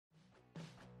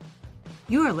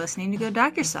You are listening to Go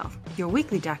Doc Yourself, your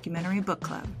weekly documentary book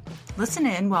club. Listen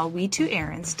in while we two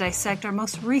Erins dissect our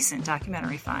most recent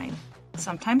documentary find.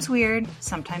 Sometimes weird,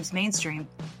 sometimes mainstream,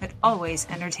 but always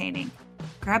entertaining.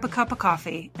 Grab a cup of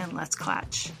coffee and let's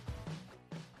clatch.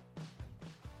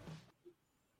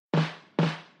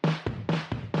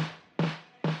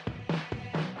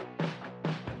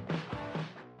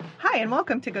 Hi, and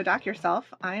welcome to Go Doc Yourself.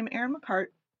 I'm Erin McCart.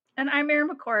 And I'm Erin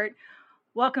McCourt.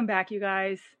 Welcome back, you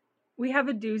guys. We have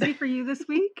a doozy for you this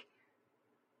week.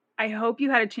 I hope you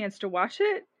had a chance to watch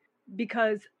it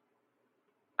because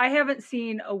I haven't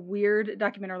seen a weird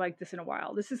documentary like this in a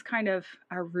while. This is kind of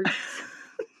our roots,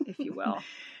 if you will.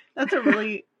 That's a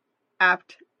really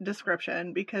apt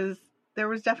description because there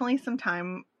was definitely some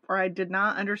time where I did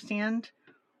not understand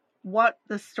what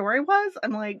the story was.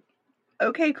 I'm like,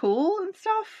 okay, cool and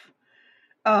stuff.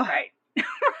 Oh.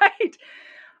 Right.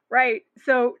 Right.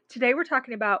 So today we're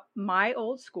talking about My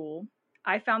Old School.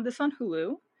 I found this on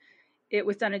Hulu. It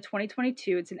was done in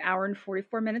 2022. It's an hour and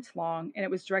 44 minutes long, and it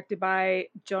was directed by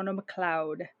Jonah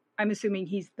McLeod. I'm assuming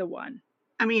he's the one.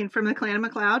 I mean, from the clan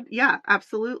of McLeod? Yeah,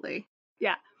 absolutely.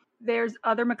 Yeah. There's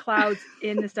other McLeods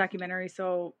in this documentary,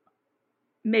 so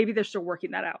maybe they're still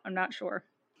working that out. I'm not sure.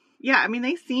 Yeah, I mean,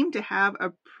 they seem to have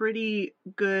a pretty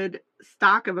good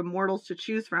stock of immortals to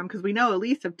choose from because we know at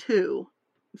least of two.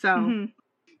 So... Mm-hmm.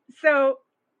 So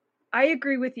I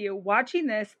agree with you. Watching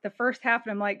this, the first half,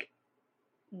 and I'm like,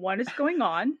 what is going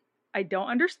on? I don't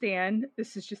understand.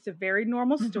 This is just a very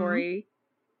normal story.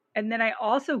 Mm-hmm. And then I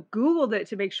also Googled it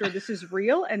to make sure this is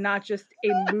real and not just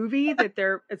a movie that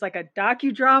it's like a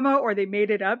docudrama or they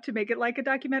made it up to make it like a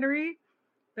documentary.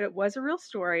 But it was a real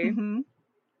story. Mm-hmm.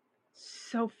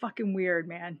 So fucking weird,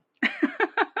 man.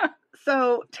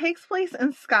 So takes place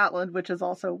in Scotland, which is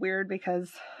also weird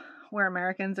because we're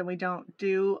Americans and we don't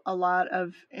do a lot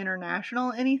of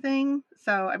international anything.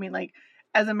 So, I mean, like,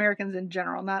 as Americans in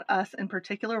general, not us in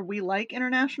particular, we like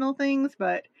international things,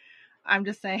 but I'm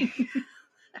just saying,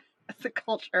 as a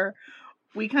culture,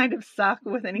 we kind of suck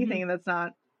with anything that's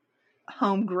not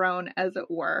homegrown, as it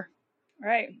were.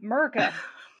 Right. America.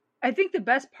 I think the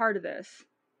best part of this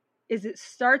is it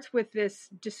starts with this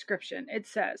description. It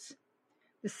says,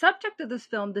 the subject of this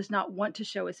film does not want to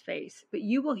show his face, but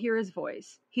you will hear his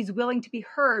voice. He's willing to be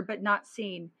heard, but not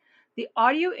seen. The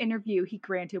audio interview he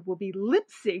granted will be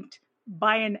lip-synced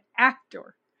by an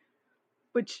actor,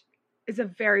 which is a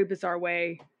very bizarre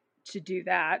way to do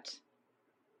that.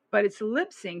 But it's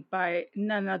lip-synced by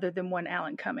none other than one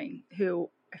Allan Cumming,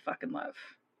 who I fucking love.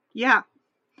 Yeah.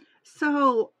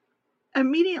 So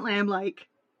immediately I'm like,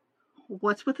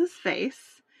 what's with his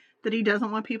face that he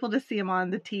doesn't want people to see him on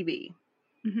the TV?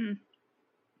 Mm-hmm.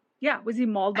 Yeah, was he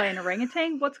mauled by an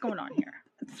orangutan? What's going on here?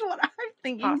 That's what I'm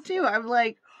thinking too. I'm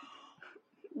like,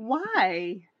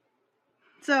 why?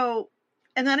 So,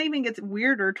 and that even gets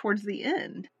weirder towards the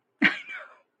end.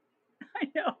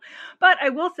 I know. But I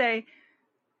will say,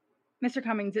 Mr.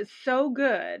 Cummings is so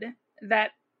good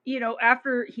that,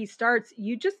 after he starts,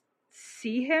 you just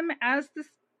see him as this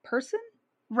person.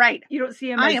 Right. You don't see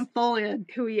him I as am fully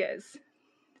who he is.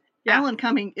 Yeah. Allan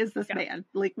Cumming is this man.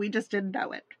 Like, we just didn't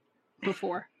know it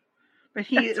before. But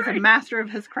he is a master of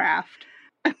his craft.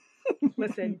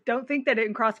 Listen, don't think that it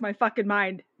didn't cross my fucking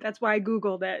mind. That's why I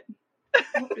Googled it.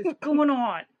 What is going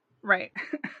on? Right.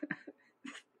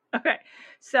 Okay.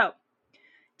 So,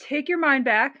 take your mind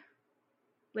back,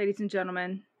 ladies and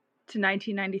gentlemen, to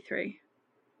 1993.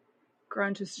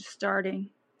 Grunge is just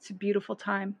starting. It's a beautiful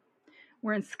time.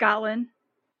 We're in Scotland.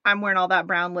 I'm wearing all that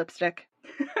brown lipstick.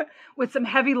 With some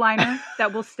heavy liner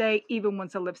that will stay even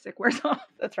once the lipstick wears off.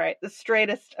 That's right. The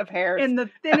straightest of hairs. And the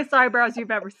thinnest eyebrows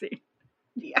you've ever seen.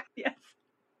 Yeah. Yes.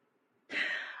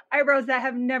 Eyebrows that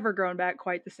have never grown back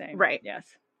quite the same. Right. Yes.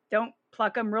 Don't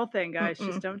pluck them real thin, guys.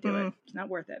 Just don't do it. It's not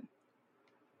worth it.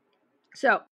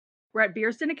 So, we're at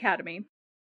Bearsden Academy,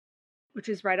 which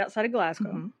is right outside of Glasgow.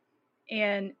 Mm-hmm.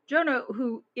 And Jonah,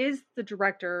 who is the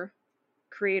director,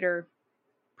 creator,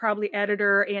 probably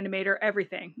editor, animator,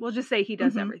 everything. We'll just say he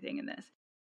does everything in this.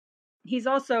 He's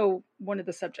also one of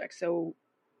the subjects. So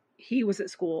he was at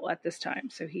school at this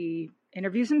time. So he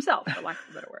interviews himself, for lack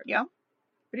of a better word. Yeah.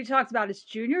 But he talks about his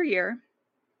junior year,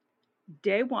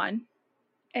 day one,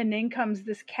 and then comes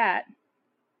this cat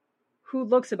who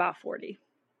looks about 40.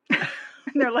 And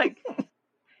they're like,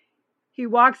 he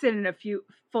walks in a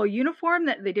full uniform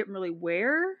that they didn't really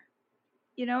wear,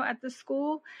 at the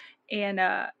school. And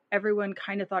everyone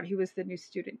kind of thought he was the new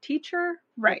student teacher.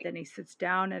 Right. But then he sits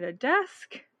down at a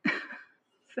desk.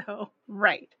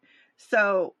 Right.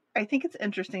 So I think it's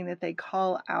interesting that they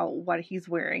call out what he's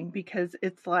wearing because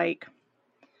it's like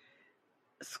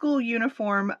school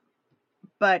uniform,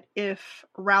 but if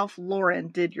Ralph Lauren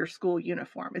did your school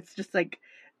uniform, it's just like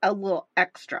a little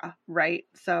extra, right?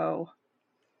 So,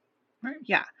 Right.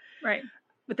 Yeah. Right.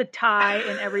 With the tie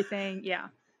and everything. Yeah.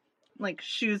 Like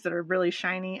shoes that are really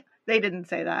shiny. They didn't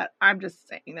say that. I'm just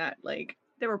saying that. Like,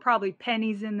 there were probably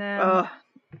pennies in them. Oh,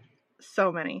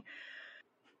 so many.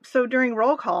 So during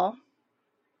roll call,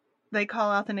 they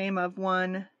call out the name of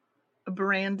one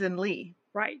Brandon Lee.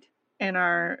 Right. And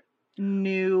our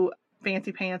new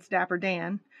fancy pants Dapper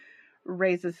Dan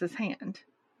raises his hand.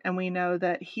 And we know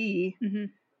that he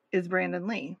is Brandon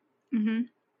Lee. Mm-hmm.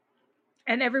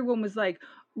 And everyone was like,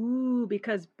 ooh,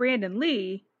 because Brandon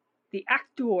Lee, the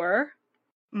actor,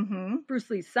 Bruce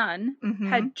Lee's son,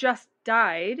 had just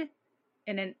died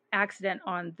in an accident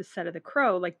on the set of The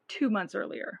Crow like 2 months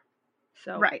earlier.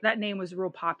 So that name was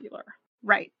real popular.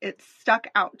 Right. It stuck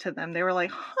out to them. They were like,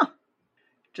 huh.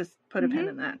 Just put a pin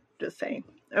in that. Just saying.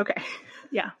 Okay.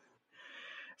 Yeah.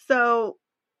 So,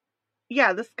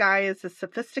 yeah, this guy is a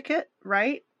sophisticate,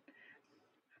 right?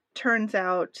 Turns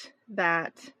out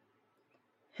that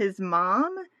his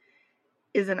mom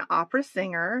is an opera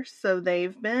singer, so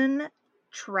they've been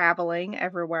traveling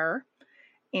everywhere,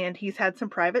 and he's had some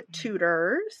private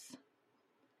tutors,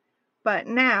 but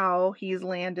now he's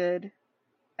landed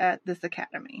at this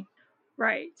academy.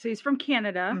 Right. So he's from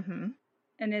Canada,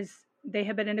 and they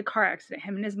had been in a car accident.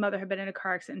 Him and his mother had been in a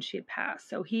car accident, and she had passed.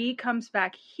 So he comes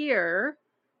back here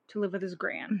to live with his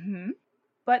gran.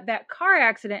 But that car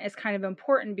accident is kind of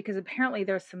important because apparently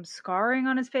there's some scarring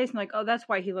on his face. And like, oh, that's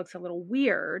why he looks a little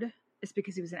weird. It's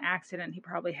because he was in an accident. He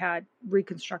probably had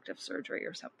reconstructive surgery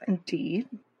or something. Indeed.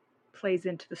 Plays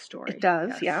into the story. It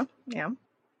does, yes. Yeah.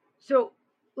 So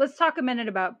let's talk a minute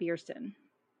about Bearsden.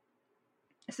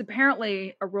 It's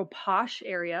apparently a real posh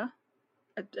area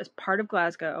as part of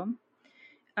Glasgow.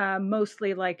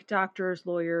 Mostly like doctors,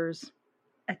 lawyers,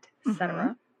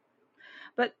 etc.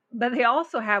 But they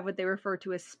also have what they refer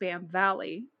to as Spam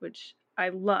Valley, which I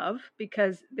love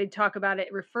because they talk about it.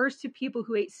 It refers to people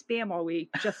who ate Spam all week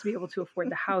just to be able to afford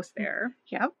the house there.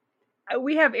 Yep.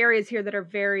 We have areas here that are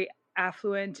very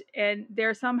affluent, and there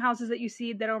are some houses that you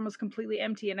see that are almost completely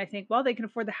empty. And I think, well, they can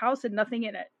afford the house and nothing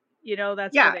in it. You know,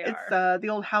 that's where they are. Yeah, it's the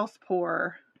old house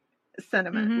poor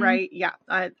sentiment, right? Yeah,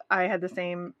 I had the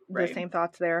same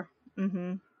thoughts there.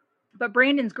 But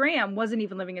Brandon's Graham wasn't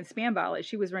even living in Spam Valley.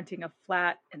 She was renting a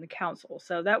flat in the council.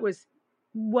 So that was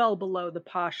well below the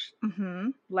posh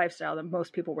lifestyle that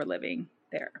most people were living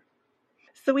there.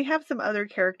 So we have some other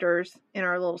characters in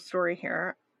our little story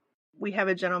here. We have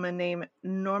a gentleman named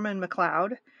Norman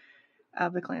MacLeod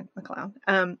of the clan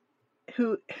MacLeod,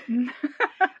 who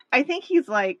I think he's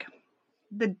like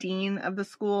the dean of the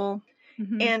school.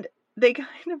 And they kind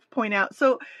of point out,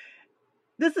 so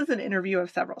this is an interview of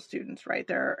several students, right?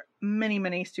 There are many,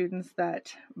 many students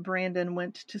that Brandon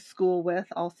went to school with,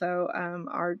 also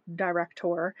our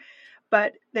director.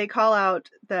 But they call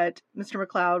out that Mr.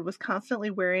 MacLeod was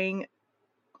constantly wearing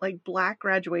like black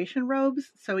graduation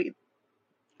robes. So he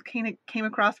kind of came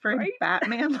across very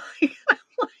Batman-like. I'm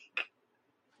like,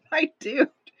 my dude.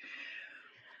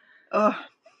 Oh,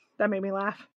 that made me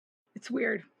laugh. It's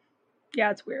weird.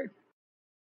 Yeah, it's weird.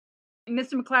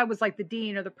 Mr. MacLeod was like the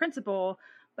dean or the principal,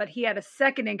 but he had a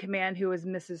second in command who was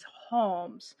Mrs.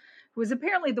 Holmes, who was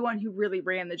apparently the one who really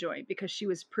ran the joint because she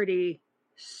was pretty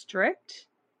strict.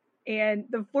 And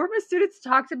the former students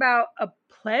talked about a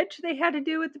pledge they had to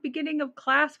do at the beginning of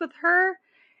class with her,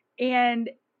 and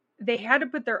they had to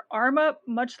put their arm up,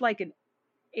 much like an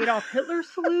Adolf Hitler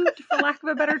salute, for lack of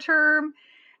a better term.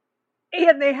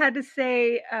 And they had to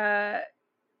say,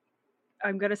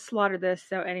 I'm going to slaughter this,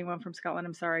 so anyone from Scotland,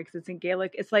 I'm sorry, because it's in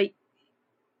Gaelic. It's like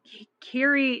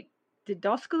Kiri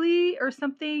Didoscali or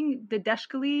something,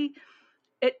 Dideshkali.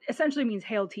 It essentially means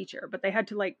hail teacher, but they had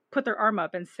to like put their arm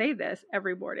up and say this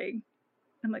every morning.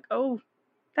 I'm like, oh,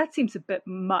 that seems a bit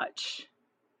much.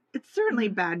 It's certainly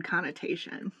bad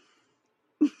connotation.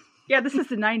 Yeah, this is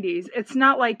the 90s. It's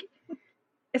not like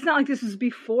this was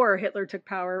before Hitler took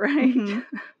power, right?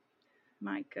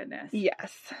 My goodness.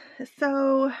 Yes.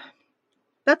 So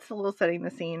that's a little setting the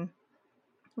scene.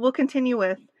 We'll continue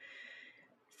with,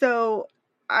 so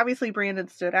obviously Brandon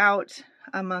stood out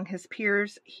among his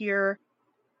peers here.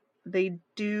 They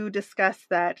do discuss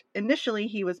that initially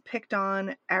he was picked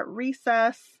on at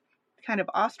recess, kind of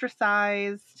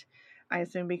ostracized, I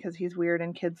assume because he's weird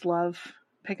and kids love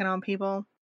picking on people.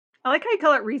 I like how you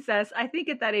call it recess. I think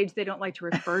at that age they don't like to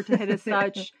refer to it as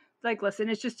such. It's like, listen,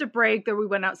 it's just a break that we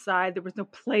went outside. There was no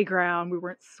playground. We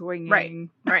weren't swinging.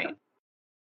 Right.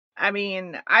 I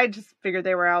mean, I just figured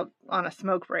they were out on a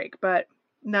smoke break, but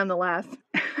nonetheless.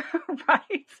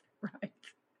 Right.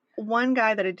 one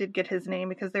guy that I did get his name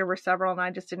because there were several and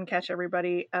I just didn't catch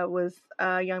everybody was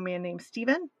a young man named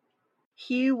Steven.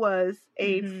 He was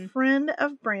a friend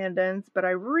of Brandon's, but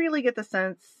I really get the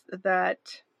sense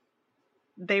that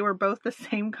they were both the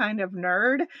same kind of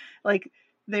nerd. Like,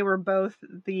 they were both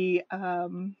the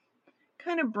kind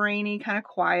of brainy, kind of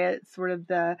quiet, sort of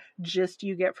the gist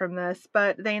you get from this,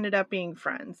 but they ended up being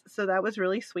friends. So that was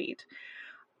really sweet.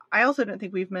 I also don't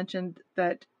think we've mentioned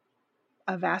that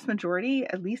a vast majority,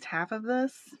 at least half of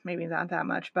this, maybe not that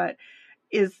much, but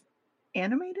is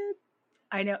animated.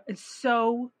 I know. It's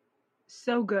so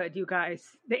good, you guys.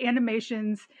 The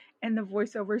animations and the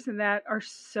voiceovers in that are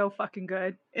so fucking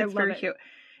good. It's very cute.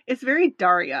 It's very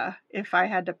Daria, if I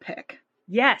had to pick.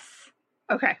 Yes.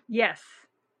 Okay. Yes.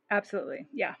 Absolutely.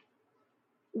 Yeah.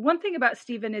 One thing about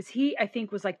Steven is he, I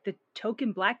think, was like the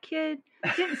token black kid.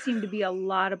 Didn't seem to be a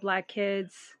lot of black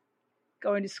kids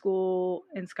going to school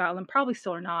in Scotland. Probably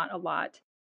still are not a lot.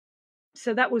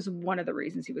 So that was one of the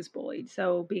reasons he was bullied.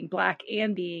 So being black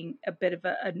and being a bit of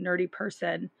a nerdy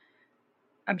person,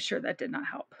 I'm sure that did not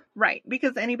help. Right.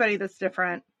 Because anybody that's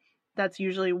different, that's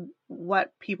usually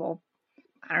what people,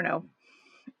 I don't know,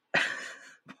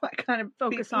 what kind of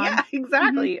focus on. Yeah,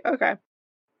 exactly. Mm-hmm. Okay.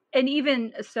 And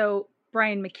even so,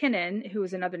 Brian McKinnon, who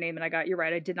was another name that I got, you're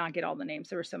right, I did not get all the names.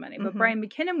 There were so many. But Brian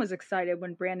McKinnon was excited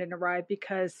when Brandon arrived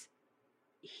because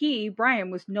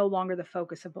Brian, was no longer the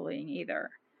focus of bullying either.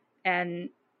 And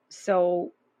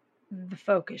so the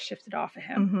focus shifted off of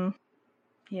him.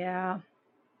 Mm-hmm. Yeah.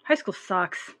 High school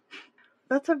sucks.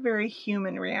 That's a very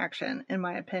human reaction, in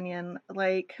my opinion.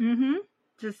 Like,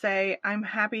 to say, I'm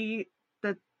happy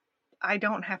that I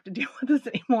don't have to deal with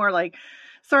this anymore. Like,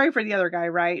 sorry for the other guy,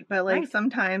 right? But, like,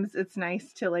 sometimes it's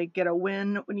nice to, like, get a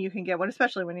win when you can get one,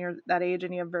 especially when you're that age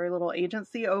and you have very little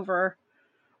agency over,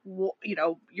 you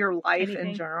know, your life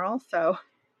in general. So,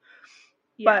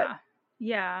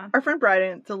 yeah. Our friend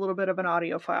Brian's a little bit of an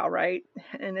audiophile, right?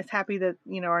 And is happy that,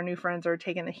 you know, our new friends are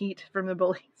taking the heat from the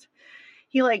bullies.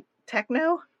 He liked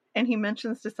techno, and he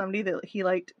mentions to somebody that he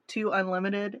liked 2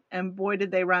 Unlimited, and boy, did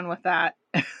they run with that.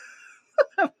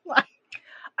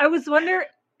 I was wondering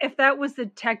if that was the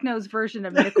techno's version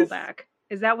of Nickelback.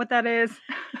 Is that what that is?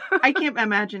 I can't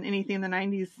imagine anything in the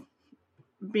 90s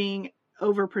being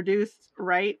overproduced,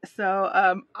 right?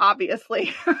 So,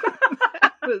 obviously,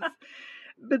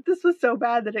 but this was so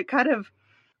bad that it kind of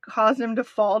caused him to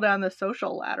fall down the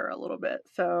social ladder a little bit.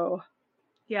 So,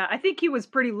 yeah, I think he was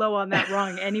pretty low on that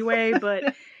rung anyway,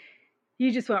 but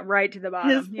he just went right to the bottom.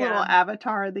 His little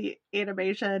avatar, the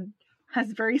animation,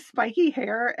 has very spiky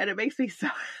hair, and it makes me so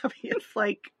happy. It's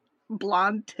like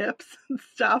blonde tips and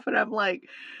stuff, and I'm like,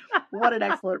 what an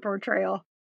excellent portrayal.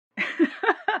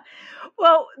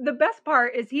 Well, the best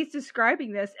part is he's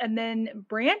describing this, and then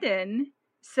Brandon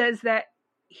says that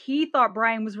he thought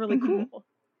Brian was really cool.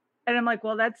 And I'm like,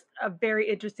 well, that's a very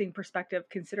interesting perspective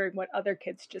considering what other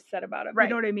kids just said about him. Right. You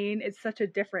know what I mean? It's such a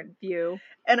different view.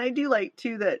 And I do like,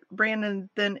 too, that Brandon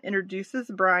then introduces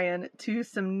Brian to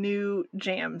some new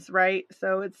jams, right?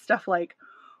 So it's stuff like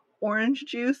Orange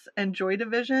Juice and Joy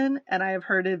Division. And I have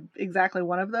heard of exactly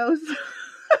one of those.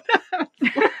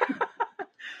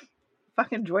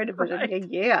 Fucking Joy Division. Right.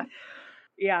 Yeah.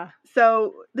 Yeah.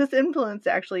 So this influenced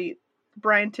actually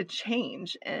Brian to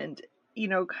change and, you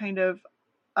know, kind of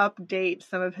update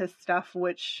some of his stuff,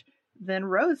 which then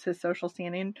rose his social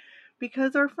standing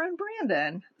because our friend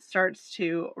Brandon starts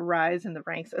to rise in the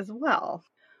ranks as well.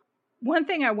 One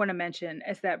thing I want to mention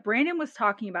is that Brandon was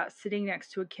talking about sitting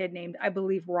next to a kid named, I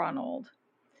believe, Ronald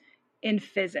in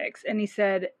physics. And he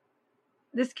said,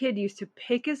 this kid used to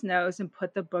pick his nose and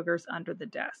put the boogers under the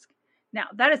desk. Now,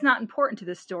 that is not important to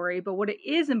this story, but what it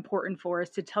is important for is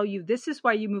to tell you this is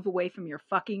why you move away from your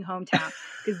fucking hometown.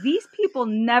 Because these people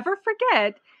never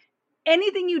forget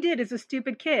anything you did as a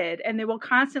stupid kid, and they will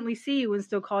constantly see you and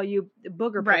still call you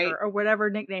booger picker or whatever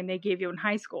nickname they gave you in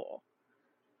high school.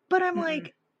 But I'm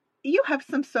like, you have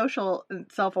some social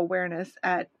self-awareness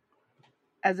as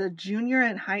a junior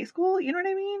in high school, you know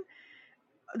what I mean?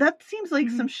 That seems like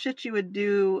some shit you would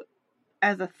do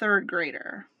as a 3rd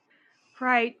grader.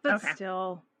 Right, but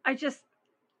still,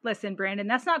 listen, Brandon,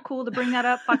 that's not cool to bring that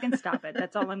up. Fucking stop it.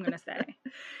 That's all I'm going to say.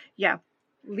 Yeah.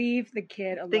 Leave the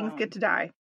kid alone. Things get to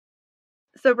die.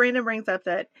 So Brandon brings up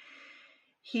that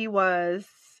he was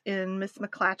in Miss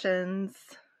McClatchen's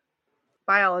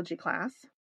biology class.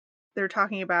 They're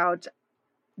talking about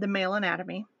the male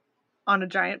anatomy on a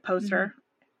giant poster,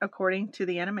 according to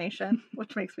the animation,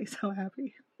 which makes me so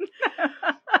happy.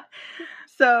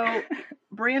 So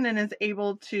Brandon is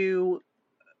able to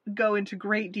go into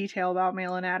great detail about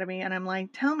male anatomy, and I'm like,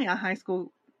 tell me a high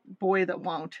school boy that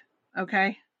won't,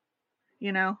 okay?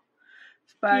 You know?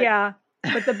 But yeah.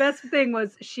 But the best thing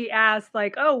was she asked,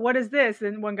 like, oh, what is this?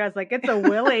 And one guy's like, it's a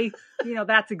willy.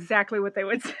 That's exactly what they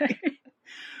would say.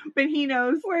 But he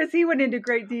knows. Whereas he went into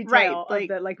great detail of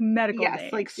the medical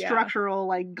names. Like structural,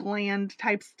 like gland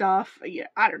type stuff. Yeah,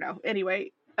 I don't know.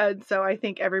 Anyway, and so I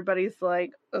think everybody's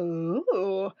like,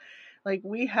 oh, like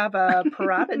we have a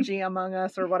prodigy among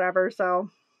us or whatever. So,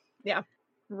 yeah.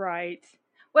 Right.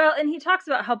 Well, and he talks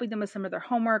about helping them with some of their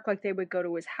homework. Like they would go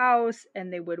to his house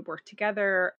and they would work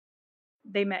together.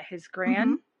 They met his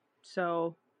gran.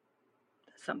 So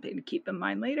that's something to keep in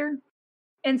mind later.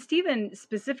 And Stephen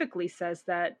specifically says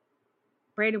that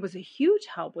Brandon was a huge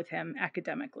help with him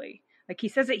academically. Like he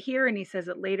says it here and he says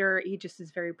it later. He just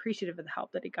is very appreciative of the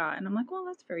help that he got. And I'm like, well,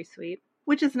 that's very sweet.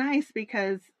 Which is nice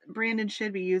because Brandon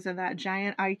should be using that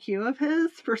giant IQ of his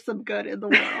for some good in the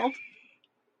world.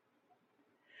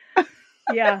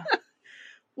 Yeah.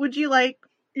 Would you like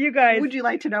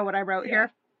to know what I wrote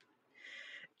here?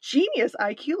 Genius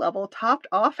IQ level topped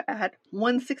off at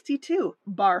 162.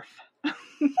 Barf. Well,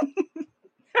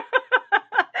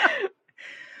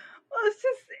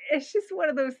 it's just one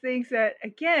of those things that,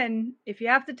 again, if you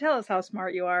have to tell us how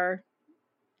smart you are,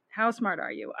 how smart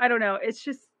are you? I don't know. It's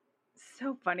just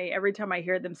so funny every time I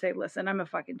hear them say, listen, I'm a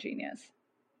fucking genius.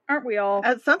 Aren't we all?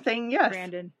 At something, yes.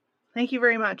 Brandon. Thank you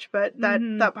very much. But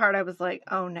that part I was like,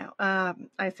 oh no.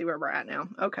 I see where we're at now.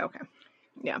 Okay.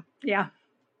 Yeah. Yeah.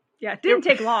 Yeah. It didn't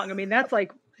take long. I mean, that's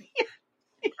like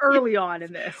early on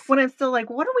in this. When I'm still like,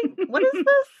 what is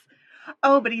this?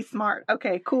 Oh, but he's smart.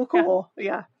 Okay, cool.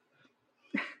 Yeah.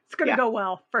 It's going to go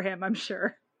well for him, I'm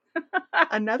sure.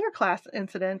 Another class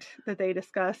incident that they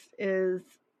discuss is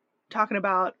talking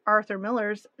about Arthur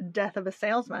Miller's death of a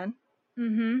salesman.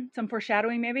 Some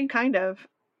foreshadowing, maybe? Kind of.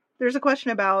 There's a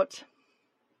question about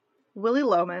Willie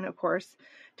Loman, of course,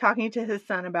 talking to his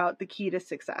son about the key to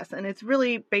success. And it's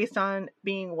really based on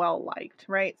being well-liked,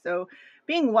 right? So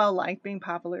being well-liked, being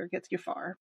popular gets you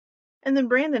far. And then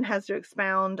Brandon has to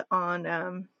expound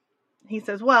on, he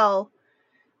says, well,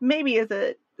 maybe is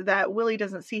it that Willie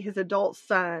doesn't see his adult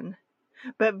son,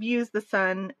 but views the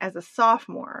son as a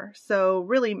sophomore. So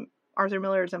really, Arthur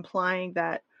Miller is implying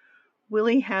that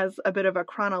Willie has a bit of a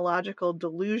chronological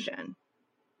delusion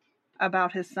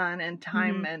about his son and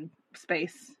time and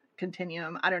space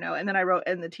continuum. I don't know. And then I wrote,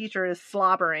 and the teacher is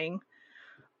slobbering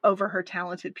over her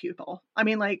talented pupil. I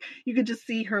mean, like, you could just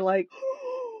see her like,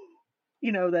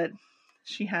 that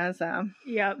she has a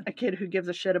kid who gives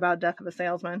a shit about death of a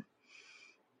salesman.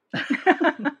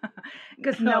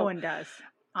 Because no one does.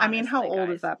 Honestly, I mean, how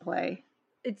old is that play?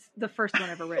 It's the first one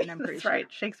ever written, I'm pretty That's sure. Right.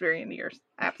 Shakespearean years.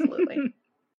 Absolutely.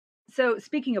 So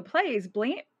speaking of plays,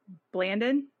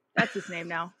 Blandon, that's his name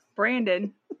now.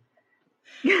 Brandon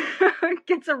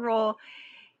gets a role.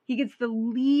 He gets the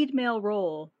lead male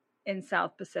role in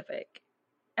South Pacific.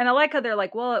 And I like how they're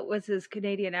like, well, it was his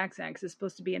Canadian accent because it's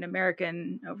supposed to be an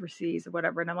American overseas or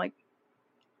whatever. And I'm like,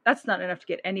 that's not enough to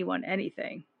get anyone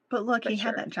anything. But look, he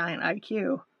had that giant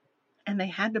IQ and they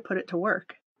had to put it to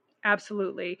work.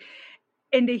 Absolutely.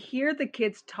 And to hear the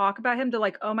kids talk about him, they're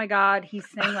like, oh my God, he's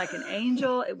sang like an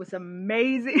angel. It was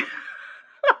amazing.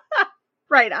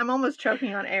 Right. I'm almost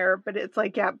choking on air, but it's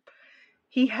like, yeah,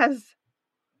 he has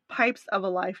pipes of a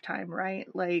lifetime, right?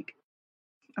 Like,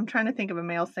 I'm trying to think of a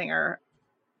male singer,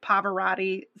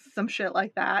 Pavarotti, some shit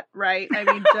like that, right? I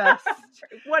mean, just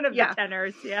one of the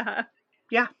tenors. Yeah.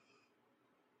 Yeah.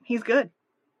 He's good.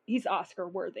 He's Oscar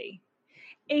worthy.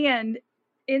 And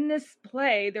in this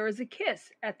play, there was a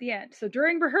kiss at the end. So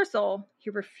during rehearsal, he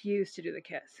refused to do the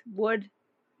kiss. Would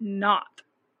not.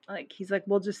 Like, he's like,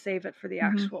 we'll just save it for the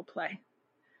actual play.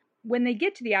 When they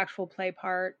get to the actual play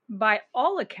part, by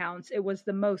all accounts, it was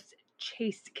the most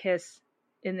chaste kiss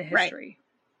in the history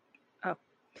of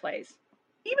plays.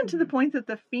 Even to the point that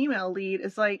the female lead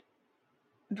is like,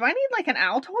 do I need like an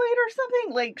Altoid or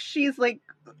something? Like, she's like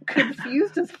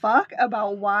confused as fuck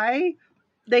about why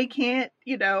they can't,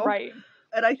 Right.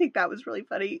 And I think that was really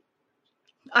funny.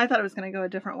 I thought it was going to go a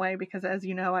different way because, as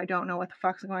you know, I don't know what the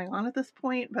fuck's going on at this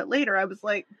point. But later I was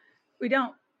like, we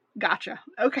don't. Gotcha.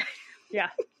 Okay. Yeah.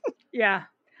 Yeah.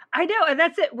 I know. And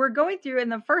that's it. We're going through in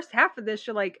the first half of this.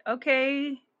 You're like,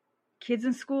 okay, kids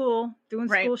in school doing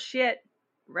school shit.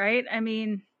 Right. I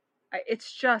mean,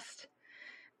 it's just,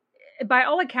 by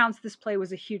all accounts, this play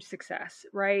was a huge success,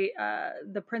 right?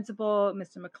 The principal,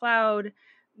 Mr. McLeod,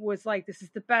 was like, this is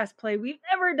the best play we've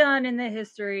ever done in the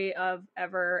history of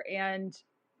ever. And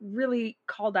really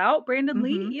called out Brandon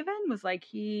Lee even. Was like,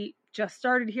 he just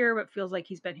started here, but feels like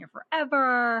he's been here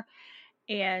forever.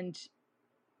 And,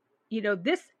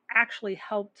 this actually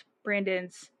helped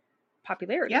Brandon's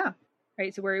popularity. Yeah.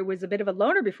 Right? So where he was a bit of a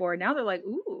loner before, now they're like,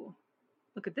 ooh,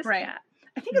 look at this cat.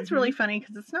 I think it's really funny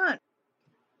because it's not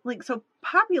like, so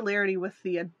popularity with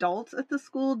the adults at the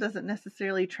school doesn't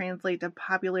necessarily translate to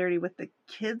popularity with the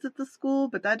kids at the school,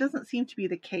 but that doesn't seem to be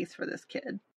the case for this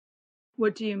kid.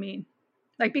 What do you mean?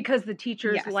 Like, because the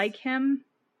teachers Yes. like him?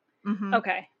 Mm-hmm.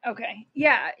 Okay.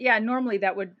 Yeah, normally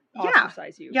that would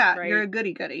ostracize you. Yeah, right? You're a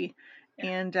goody-goody. Yeah.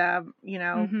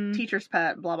 And, teacher's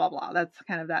pet, blah, blah, blah. That's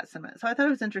kind of that sentiment. So I thought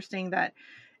it was interesting that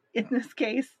in this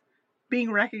case,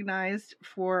 being recognized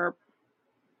for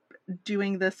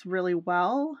doing this really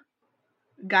well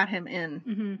got him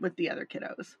in with the other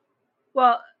kiddos.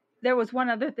 Well, there was one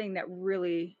other thing that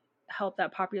really helped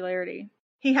that popularity.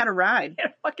 He had a ride. He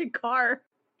had a fucking car.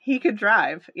 He could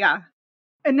drive, yeah.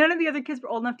 And none of the other kids were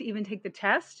old enough to even take the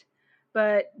test.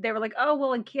 But they were like, oh,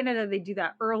 well, in Canada, they do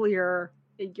that earlier.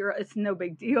 It's no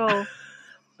big deal. I'm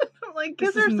like,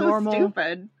 kids are so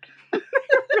stupid. They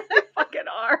really fucking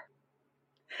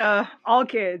are. All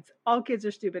kids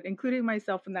are stupid, including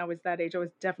myself when I was that age. I was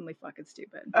definitely fucking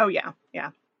stupid. Oh, yeah.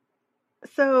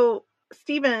 So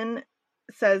Stephen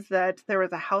says that there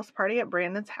was a house party at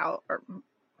Brandon's house, or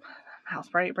house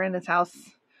party at Brandon's house.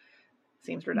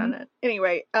 Seems redundant.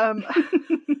 Anyway, and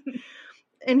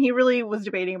he really was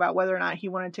debating about whether or not he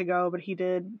wanted to go, but he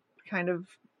did kind of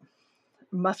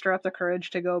muster up the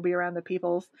courage to go be around the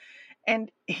peoples.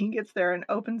 And he gets there and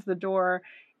opens the door,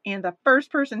 and the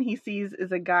first person he sees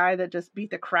is a guy that just beat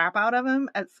the crap out of him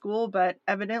at school, but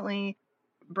evidently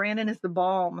Brandon is the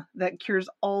balm that cures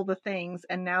all the things,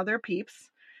 and now they're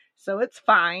peeps, so it's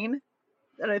fine.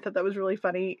 And I thought that was really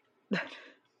funny.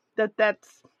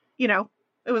 That's,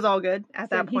 it was all good at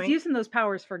that point. He's using those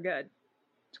powers for good.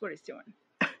 That's what he's doing.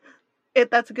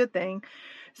 That's a good thing.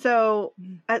 So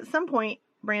at some point,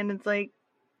 Brandon's like,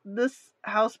 this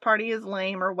house party is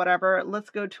lame or whatever.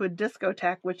 Let's go to a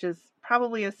discotheque, which is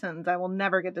probably a sentence I will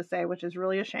never get to say, which is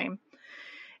really a shame.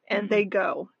 And they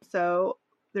go. So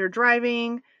they're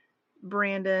driving.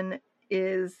 Brandon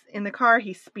is in the car.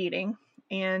 He's speeding.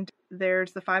 And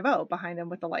there's the 5-0 behind him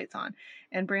with the lights on.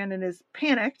 And Brandon is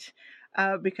panicked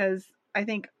because I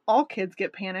think all kids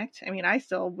get panicked. I mean, I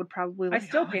still would probably... I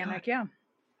still panic, yeah.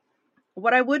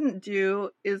 What I wouldn't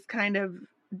do is kind of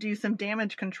do some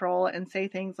damage control and say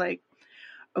things like,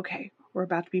 okay, we're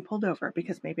about to be pulled over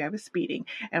because maybe I was speeding.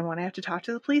 And when I have to talk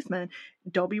to the policeman,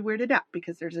 don't be weirded out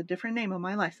because there's a different name on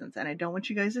my license. And I don't want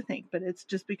you guys to think, but it's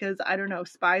just because, I don't know,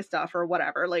 spy stuff or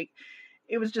whatever. Like,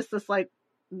 it was just this like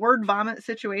word vomit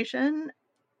situation.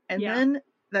 And then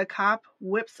the cop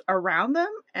whips around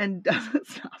them and doesn't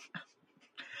stop them.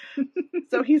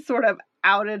 So he sort of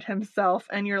outed himself,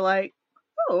 and you're like,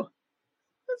 oh,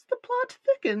 as the plot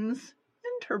thickens,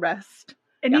 interest.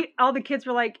 And all the kids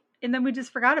were like, and then we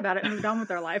just forgot about it and moved on with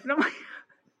our life. And I'm like,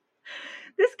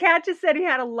 this cat just said he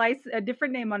had a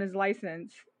different name on his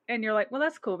license. And you're like, well,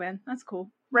 that's cool, man. That's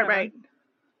cool. Right.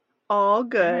 All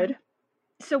good.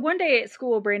 So one day at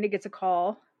school, Brandon gets a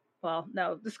call. Well,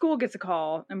 no, the school gets a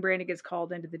call, and Brandon gets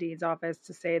called into the dean's office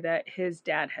to say that his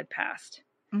dad had passed.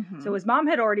 So his mom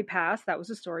had already passed. That was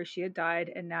the story. She had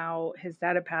died, and now his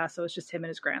dad had passed, so it's just him and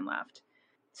his gran left.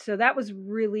 So that was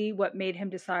really what made him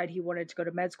decide he wanted to go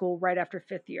to med school right after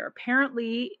 5th year.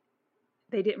 Apparently,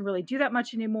 they didn't really do that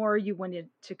much anymore. You wanted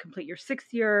to complete your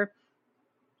 6th year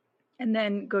and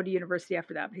then go to university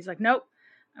after that. But he's like, nope,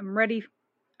 I'm ready.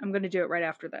 I'm going to do it right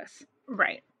after this.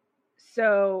 Right.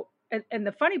 So, and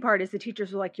the funny part is the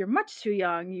teachers were like, you're much too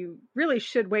young. You really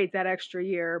should wait that extra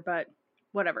year, but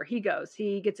whatever. He goes.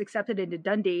 He gets accepted into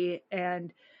Dundee,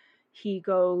 and he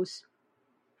goes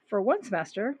for one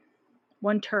semester,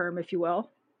 one term, if you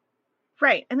will.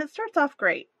 Right. And it starts off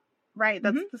great, right?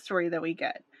 That's the story that we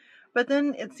get. But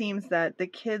then it seems that the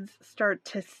kids start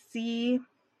to see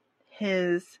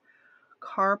his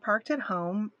car parked at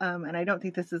home. And I don't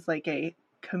think this is like a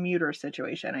commuter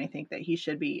situation. I think that he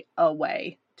should be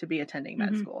away to be attending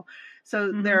med school.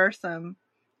 So there are some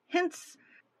hints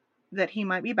that he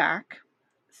might be back.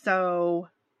 So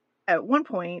at one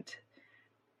point,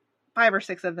 5 or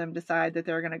 6 of them decide that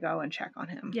they're going to go and check on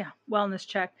him. Yeah, wellness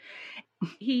check.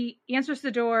 He answers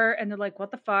the door, and they're like, what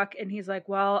the fuck? And he's like,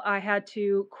 well, I had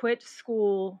to quit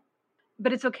school,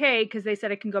 but it's okay because they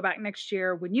said I can go back next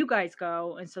year when you guys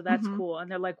go, and so that's cool. And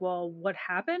they're like, well, what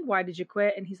happened? Why did you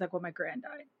quit? And he's like, well, my gran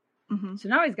died. So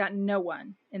now he's got no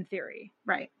one, in theory.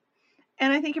 Right.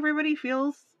 And I think everybody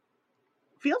feels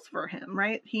for him,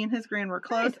 right? He and his gran were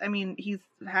close. Right. I mean, he's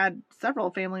had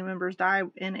several family members die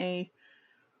in a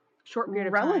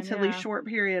relatively short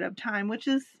period of time, which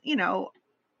is,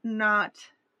 not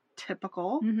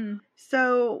typical.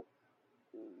 So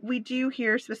we do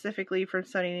hear specifically from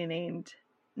somebody named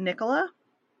Nicola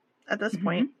at this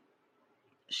point.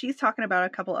 She's talking about a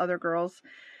couple other girls,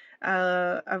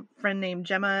 a friend named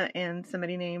Gemma and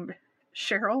somebody named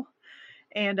Cheryl.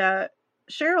 And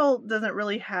Cheryl doesn't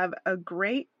really have a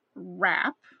great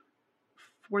rap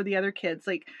for the other kids.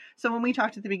 Like, so when we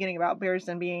talked at the beginning about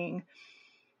Bearsden being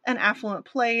an affluent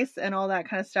place and all that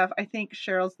kind of stuff, I think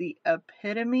Cheryl's the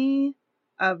epitome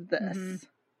of this. Mm-hmm.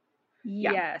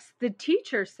 Yeah. Yes. The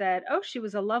teacher said, oh, she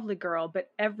was a lovely girl, but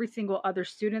every single other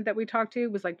student that we talked to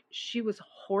was like, she was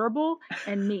horrible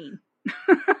and mean.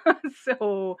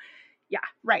 So, yeah.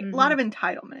 Right. A lot of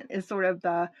entitlement is sort of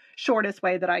the shortest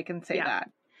way that I can say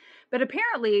that. But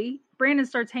apparently, Brandon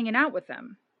starts hanging out with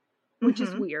them, which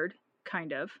is weird,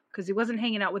 kind of, because he wasn't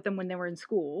hanging out with them when they were in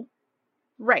school.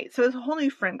 Right. So it's a whole new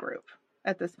friend group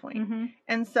at this point.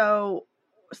 And so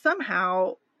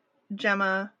somehow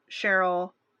Gemma,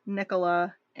 Cheryl,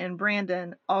 Nicola, and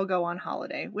Brandon all go on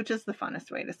holiday, which is the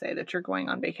funnest way to say that you're going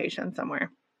on vacation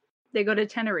somewhere. They go to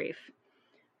Tenerife,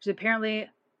 which is apparently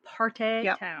party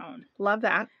town. Love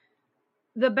that.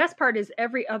 The best part is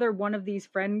every other one of these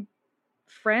friends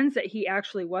that he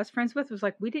actually was friends with was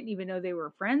like, we didn't even know they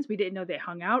were friends. We didn't know they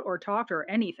hung out or talked or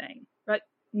anything. But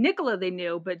Nicola they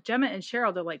knew, but Gemma and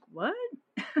Cheryl, they're like, what?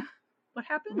 What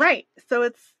happened? Right. So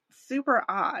it's super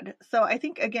odd. So I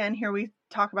think, again, here we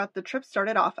talk about the trip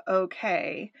started off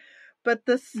okay, but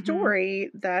the story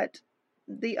that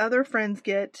the other friends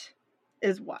get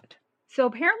is what? So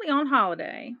apparently on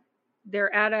holiday,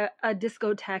 they're at a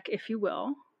discotheque, if you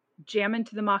will, jamming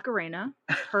to the Macarena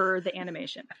per the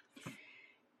animation.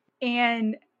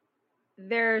 And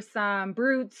there's some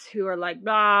brutes who are like,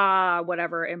 blah,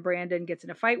 whatever. And Brandon gets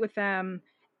in a fight with them.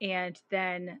 And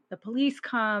then the police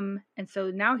come. And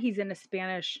so now he's in a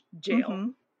Spanish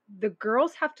jail. The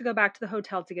girls have to go back to the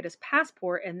hotel to get his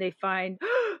passport. And they find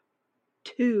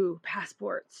 2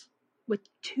 passports with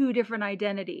 2 different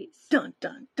identities. Dun,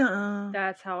 dun, dun.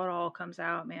 That's how it all comes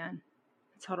out, man.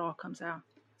 That's how it all comes out.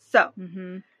 So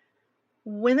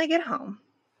when they get home,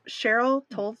 Cheryl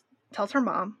tells her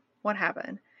mom what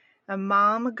happened. And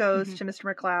mom goes to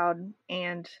Mr. McLeod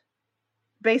and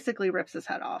basically rips his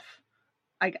head off,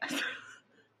 I guess.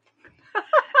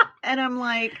 And I'm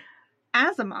like,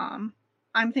 as a mom,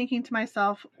 I'm thinking to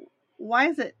myself, why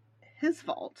is it his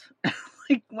fault?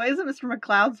 Like, why is it Mr.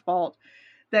 McLeod's fault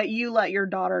that you let your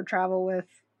daughter travel with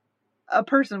a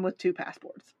person with 2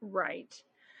 passports? Right.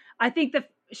 I think that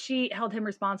she held him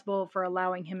responsible for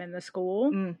allowing him in the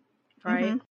school.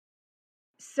 Right.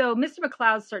 So Mr.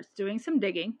 McLeod starts doing some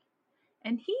digging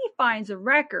and he finds a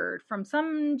record from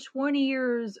some 20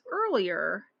 years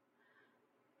earlier,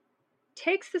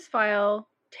 takes this file,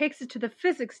 takes it to the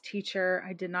physics teacher.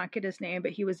 I did not get his name,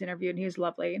 but he was interviewed and he was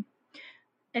lovely.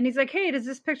 And he's like, hey, does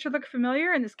this picture look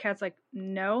familiar? And this cat's like,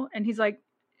 no. And he's like,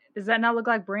 does that not look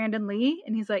like Brandon Lee?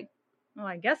 And he's like, well,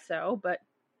 I guess so, but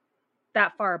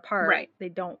that far apart, right? They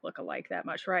don't look alike that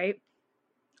much, right?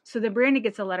 So then Brandon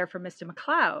gets a letter from Mr.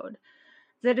 McLeod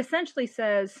that essentially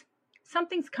says,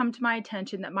 something's come to my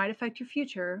attention that might affect your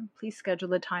future. Please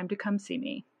schedule a time to come see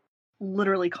me.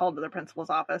 Literally called to the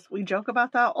principal's office. We joke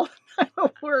about that all the time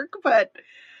at work, but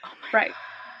God.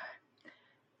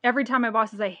 Every time my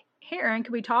boss is like, hey, Erin,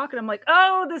 can we talk? And I'm like,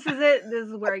 oh, this is it. This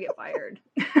is where I get fired.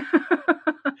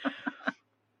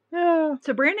 Yeah.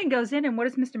 So Brandon goes in and what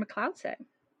does Mr. McLeod say?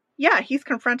 Yeah, he's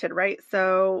confronted, right?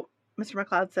 So Mr.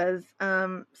 McLeod says,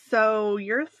 so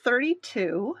you're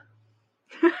 32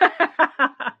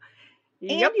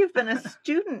 and you've been a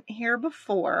student here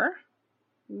before.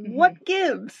 What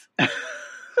gives?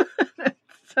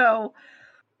 So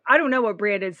I don't know what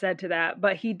Brandon said to that,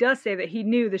 but he does say that he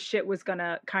knew the shit was going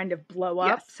to kind of blow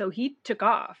up. Yes. So he took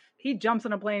off. He jumps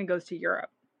on a plane and goes to Europe.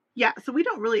 Yeah. So we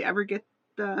don't really ever get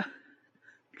the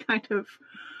kind of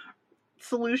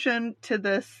solution to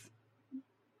this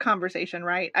conversation,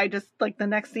 right? I just like the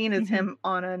next scene is him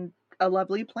on a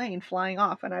lovely plane flying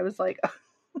off. And I was like,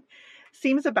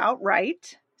 seems about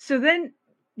right. So then,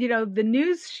 you know, the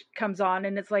news comes on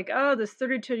and it's like, oh, this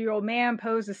 32-year-old man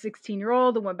posed a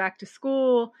 16-year-old and went back to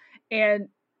school. And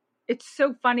it's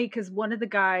so funny because one of the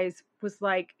guys was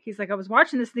like, he's like, I was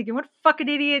watching this thinking, what fucking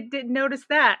idiot didn't notice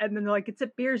that? And then they're like, it's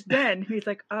at Bearsden. And he's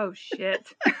like, oh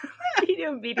shit. He knew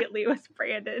immediately it was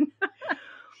Brandon.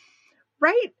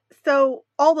 Right? So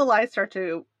all the lies start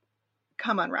to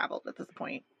come unraveled at this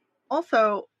point.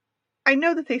 Also, I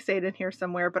know that they say it in here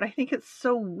somewhere, but I think it's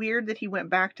so weird that he went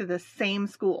back to the same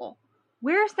school.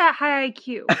 Where's that high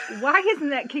IQ? Why isn't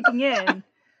that kicking in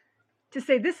to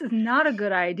say this is not a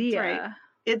good idea? Right.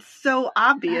 It's so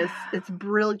obvious. It's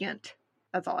brilliant.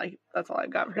 That's all I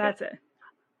got for That's it.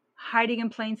 Hiding in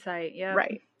plain sight. Yeah.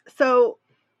 Right. So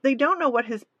they don't know what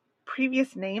his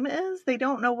previous name is. They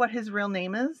don't know what his real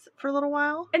name is for a little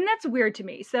while. And that's weird to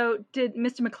me. So did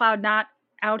Mr. McLeod not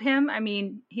out him? I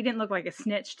mean, he didn't look like a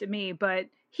snitch to me, but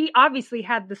he obviously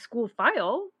had the school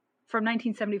file from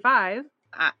 1975.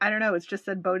 I don't know. It's just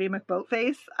said Bodie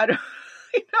McBoatface. I don't,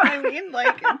 you know what I mean?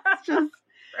 Like, it's just.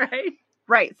 Right.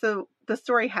 Right. So the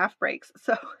story half breaks.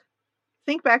 So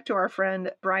think back to our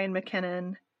friend Brian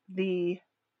McKinnon, the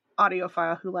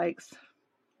audiophile who likes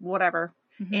whatever,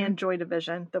 and Joy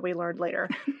Division that we learned later.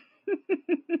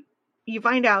 You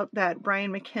find out that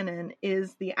Brian McKinnon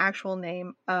is the actual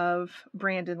name of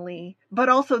Brandon Lee, but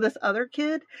also this other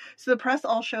kid. So the press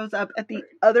all shows up at the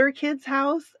other kid's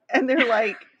house and they're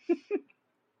like,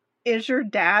 is your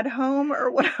dad home or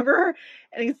whatever?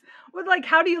 And he's like,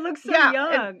 how do you look so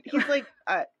young? He's like,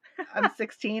 I'm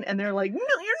 16. And they're like, no,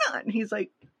 you're not. And he's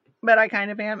like, but I kind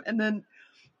of am. And then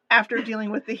after dealing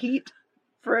with the heat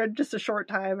for just a short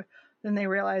time, then they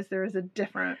realize there is a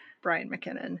different Brian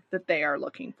McKinnon that they are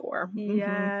looking for.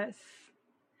 Yes.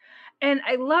 And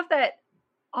I love that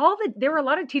there were a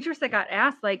lot of teachers that got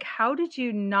asked, like, how did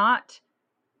you not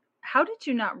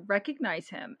recognize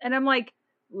him? And I'm like,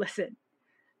 listen,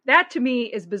 that to me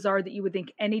is bizarre that you would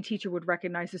think any teacher would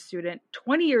recognize a student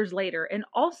 20 years later. And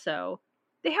also,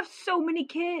 they have so many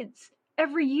kids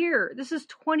every year. This is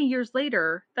 20 years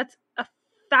later. That's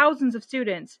thousands of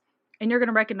students. And you're going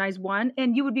to recognize one.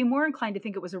 And you would be more inclined to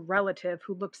think it was a relative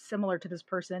who looked similar to this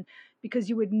person because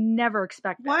you would never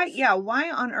expect this. Why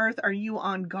on earth are you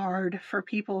on guard for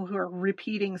people who are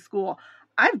repeating school?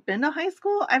 I've been to high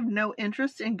school. I have no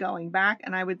interest in going back.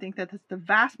 And I would think that that's the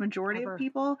vast majority of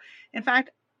people. In fact,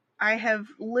 I have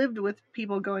lived with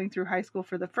people going through high school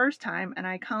for the first time. And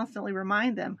I constantly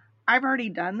remind them, I've already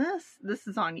done this. This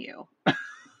is on you.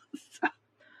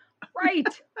 Right.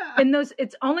 And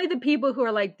it's only the people who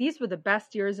are like, these were the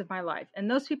best years of my life.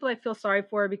 And those people I feel sorry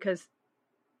for because,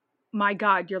 my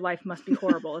God, your life must be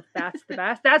horrible if that's the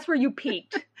best. That's where you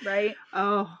peaked, right?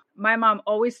 Oh. My mom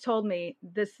always told me,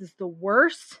 this is the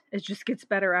worst. It just gets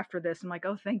better after this. I'm like,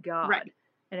 oh, thank God. Right.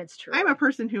 And it's true. I'm a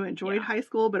person who enjoyed high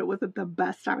school, but it wasn't the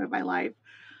best time of my life.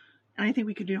 And I think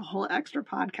we could do a whole extra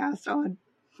podcast on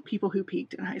people who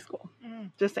peaked in high school.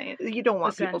 Just saying. You don't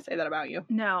want people to say that about you.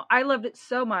 No, I loved it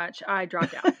so much. I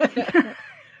dropped out.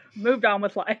 Moved on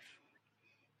with life.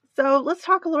 So let's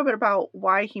talk a little bit about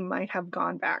why he might have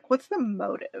gone back. What's the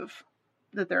motive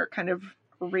that they're kind of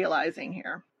realizing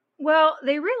here? Well,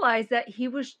 they realized that he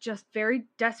was just very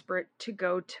desperate to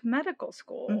go to medical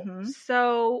school.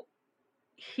 So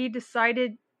he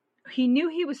decided, he knew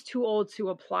he was too old to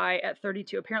apply at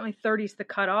 32. Apparently 30 is the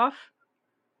cutoff.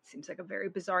 Seems like a very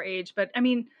bizarre age, but I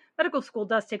mean, medical school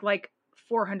does take like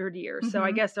 400 years. So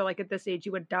I guess they're like, at this age,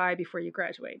 you would die before you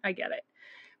graduate. I get it.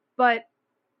 But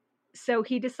so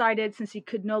he decided, since he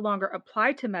could no longer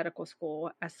apply to medical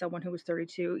school as someone who was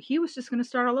 32, he was just going to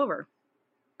start all over.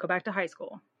 Go back to high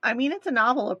school. I mean, it's a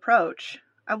novel approach.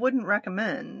 I wouldn't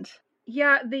recommend.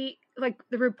 Yeah, the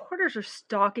reporters are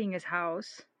stalking his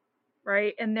house,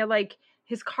 right? And they're like,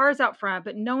 his car's out front,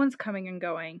 but no one's coming and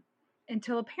going.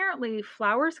 Until apparently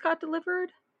flowers got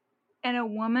delivered and a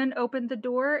woman opened the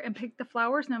door and picked the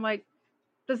flowers. And I'm like,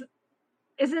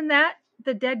 isn't that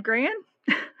the dead Gran?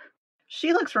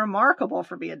 She looks remarkable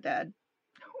for being dead.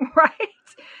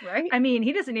 Right? I mean,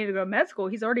 he doesn't need to go to med school.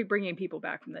 He's already bringing people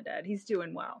back from the dead. He's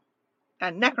doing well.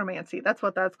 And necromancy. That's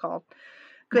what that's called.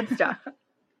 Good stuff.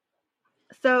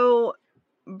 So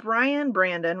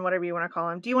Brandon, whatever you want to call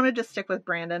him. Do you want to just stick with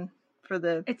Brandon?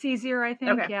 It's easier, I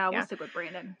think. Okay, yeah, we'll stick with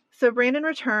Brandon. So Brandon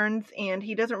returns and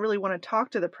he doesn't really want to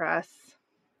talk to the press.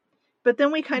 But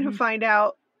then we kind of find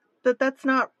out that that's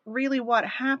not really what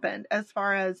happened as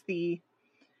far as the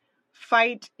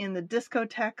fight in the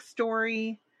discotheque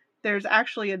story. There's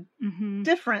actually a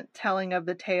different telling of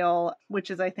the tale,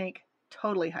 which is, I think,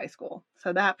 totally high school.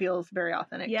 So that feels very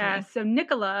authentic to me. So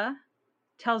Nicola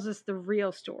tells us the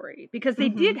real story because they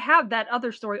did have that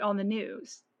other story on the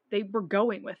news. They were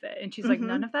going with it. And she's like,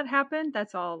 none of that happened.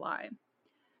 That's all a lie.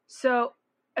 So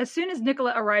as soon as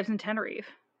Nicola arrives in Tenerife,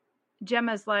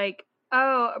 Gemma's like,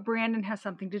 oh, Brandon has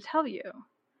something to tell you.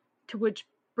 To which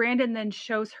Brandon then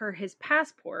shows her his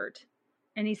passport.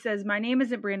 And he says, my name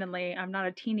isn't Brandon Lee. I'm not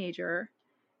a teenager.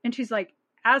 And she's like,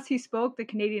 as he spoke, the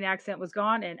Canadian accent was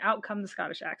gone and out come the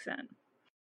Scottish accent.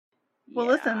 Well,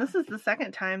 listen, this is the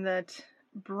second time that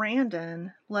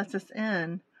Brandon lets us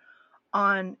in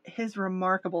on his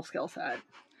remarkable skill set,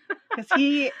 because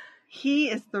he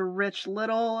is the Rich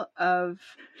Little of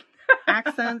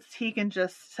accents. He can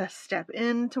just step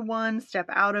into one, step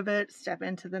out of it, step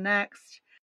into the next.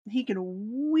 He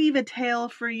can weave a tale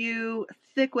for you,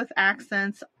 thick with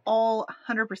accents, all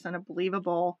 100%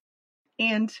 believable.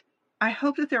 And I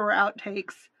hope that there were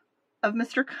outtakes of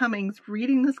Mr. Cummings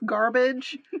reading this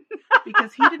garbage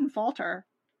because he didn't falter.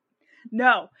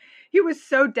 No, he was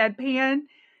so deadpan.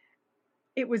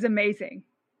 It was amazing.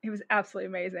 It was absolutely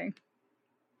amazing.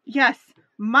 Yes.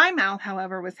 My mouth,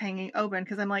 however, was hanging open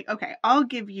because I'm like, okay, I'll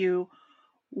give you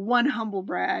one humble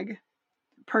brag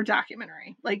per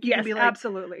documentary. Like, you can be like,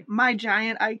 absolutely. my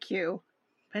giant IQ.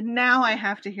 But now I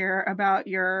have to hear about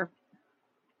your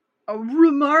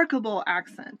remarkable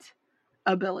accent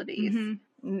abilities.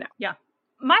 Mm-hmm. No. Yeah.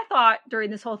 My thought during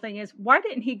this whole thing is, why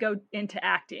didn't he go into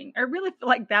acting? I really feel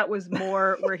like that was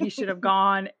more where he should have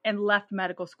gone and left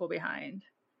medical school behind.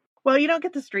 Well, you don't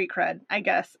get the street cred, I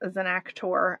guess, as an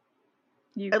actor.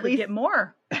 You could get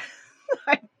more.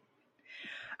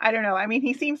 I don't know. I mean,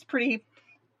 he seems pretty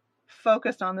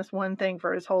focused on this one thing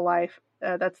for his whole life.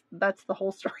 That's the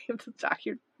whole story of this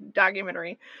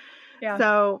documentary. Yeah.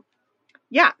 So,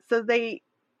 yeah. So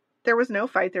there was no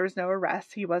fight. There was no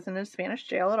arrest. He wasn't in a Spanish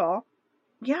jail at all.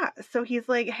 Yeah. So he's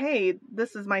like, hey,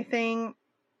 this is my thing.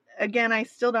 Again, I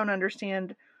still don't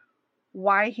understand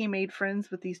why he made friends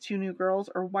with these two new girls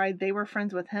or why they were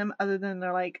friends with him, other than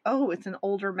they're like, oh, it's an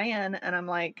older man. And I'm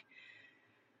like,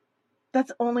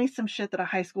 that's only some shit that a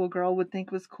high school girl would think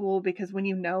was cool, because when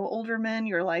you know older men,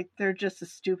 you're like, they're just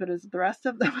as stupid as the rest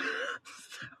of them.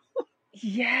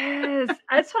 Yes,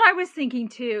 that's what I was thinking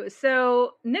too.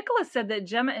 So Nicholas said that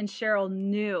Gemma and Cheryl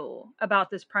knew about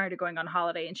this prior to going on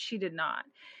holiday, and she did not.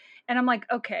 And I'm like,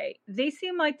 okay, they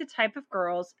seem like the type of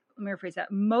girls, let me rephrase that.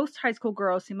 Most high school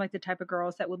girls seem like the type of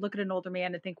girls that would look at an older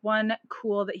man and think, one,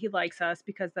 cool that he likes us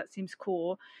because that seems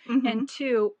cool. Mm-hmm. And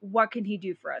two, what can he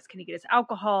do for us? Can he get us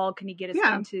alcohol? Can he get us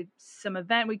into some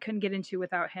event we couldn't get into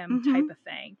without him, type of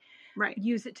thing? Right.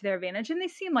 Use it to their advantage. And they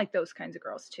seem like those kinds of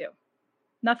girls too.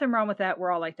 Nothing wrong with that.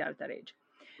 We're all like that at that age.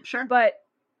 Sure. But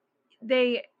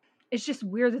it's just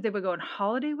weird that they would go on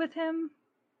holiday with him.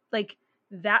 Like,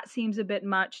 that seems a bit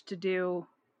much to do.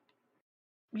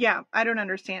 Yeah, I don't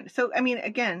understand. So, I mean,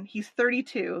 again, he's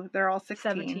 32. They're all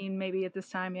 16. 17 maybe at this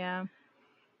time, yeah.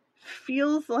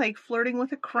 Feels like flirting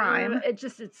with a crime. It's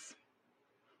just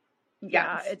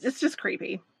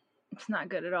creepy. It's not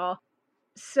good at all.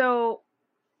 So,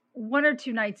 one or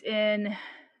two nights in,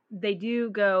 they do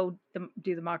go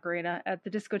do the Macarena at the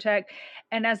discotheque.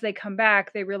 And as they come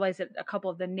back, they realize that a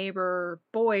couple of the neighbor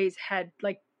boys had,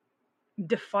 like,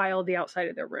 defiled the outside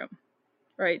of their room,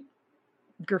 right?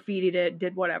 Graffitied it,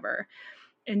 did whatever.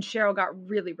 And Cheryl got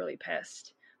really, really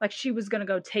pissed. Like, she was going to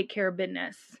go take care of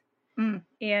business.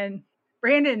 And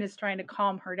Brandon is trying to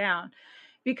calm her down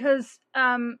because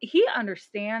he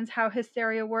understands how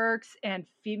hysteria works, and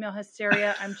female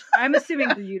hysteria. I'm assuming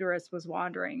the uterus was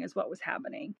wandering is what was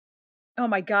happening. Oh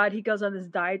my God. He goes on this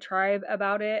diatribe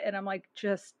about it. And I'm like,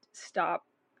 just stop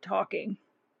talking.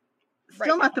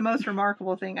 Still not the most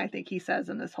remarkable thing I think he says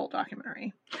in this whole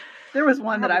documentary. There was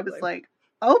one that I was like,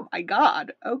 oh my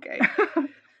God. Okay.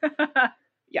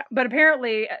 Yeah. But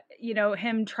apparently,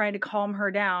 him trying to calm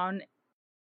her down,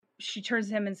 she turns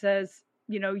to him and says,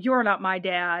 you're not my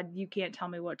dad. You can't tell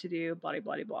me what to do, blah, blah,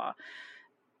 blah, blah.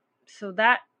 So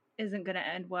that isn't going to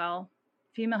end well.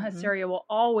 Female hysteria will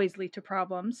always lead to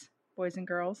problems, boys and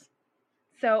girls.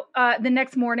 So the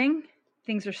next morning,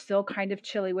 things are still kind of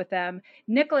chilly with them.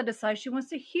 Nicola decides she wants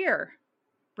to hear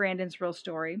Brandon's real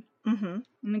story. And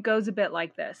it goes a bit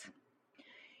like this.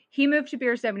 He moved to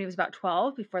Bearsden when he was about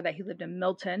 12. Before that, he lived in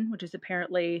Milton, which is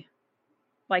apparently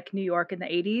like New York in the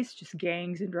 80s, just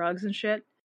gangs and drugs and shit.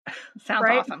 Sounds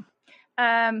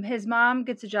awesome. His mom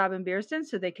gets a job in Bearsden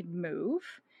so they could move.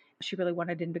 She really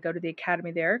wanted him to go to the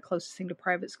academy there, closest thing to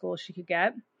private school she could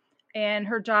get. And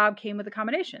her job came with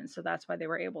accommodations, so that's why they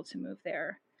were able to move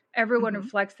there. Everyone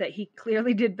reflects that he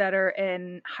clearly did better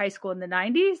in high school in the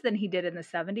 90s than he did in the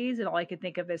 70s. And all I could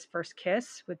think of is First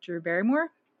Kiss with Drew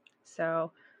Barrymore.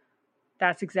 So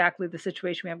that's exactly the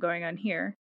situation we have going on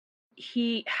here.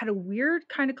 He had a weird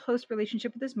kind of close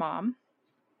relationship with his mom.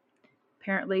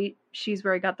 Apparently, she's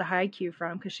where he got the high IQ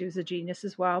from because she was a genius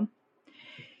as well.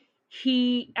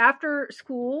 After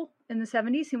school in the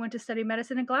 70s, he went to study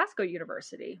medicine at Glasgow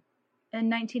University in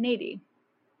 1980.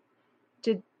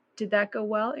 Did that go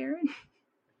well, Erin?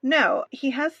 No,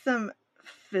 he has some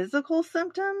physical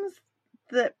symptoms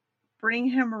that bring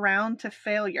him around to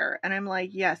failure. And I'm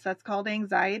like, yes, that's called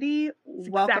anxiety.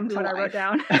 Welcome to life. I wrote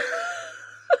down.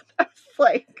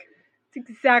 It's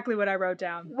exactly what I wrote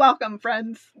down. Welcome,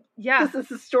 friends. Yeah. This is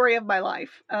the story of my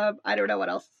life. I don't know what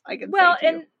else I can say to you. Well,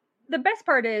 and the best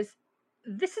part is,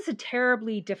 this is a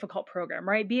terribly difficult program,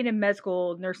 right? Being in med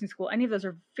school, nursing school, any of those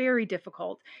are very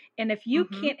difficult. And if you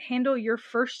can't handle your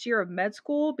first year of med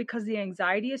school because the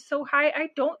anxiety is so high, I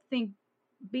don't think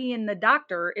being the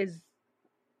doctor is a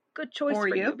good choice for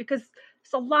you, because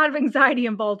there's a lot of anxiety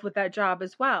involved with that job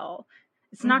as well.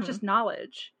 It's not just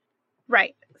knowledge.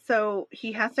 Right. So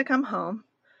he has to come home.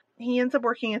 He ends up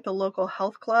working at the local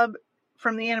health club.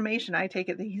 From the animation, I take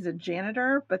it that he's a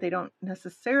janitor, but they don't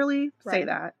necessarily say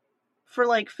that, for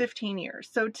like 15 years.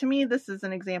 So to me, this is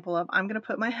an example of, I'm going to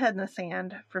put my head in the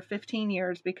sand for 15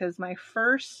 years because my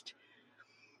first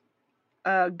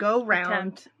go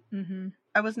round,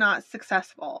 I was not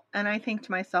successful. And I think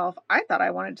to myself, I thought I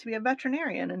wanted to be a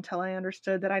veterinarian until I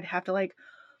understood that I'd have to like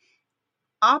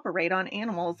operate on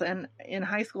animals. And in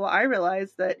high school, I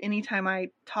realized that anytime I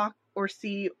talk or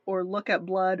see or look at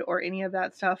blood or any of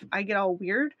that stuff, I get all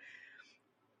weird.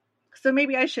 So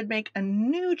maybe I should make a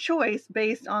new choice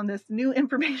based on this new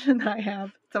information that I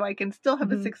have so I can still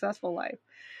have a successful life.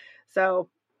 So,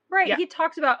 right. Yeah. He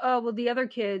talks about, the other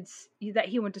kids that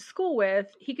he went to school with,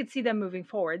 he could see them moving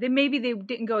forward. Maybe they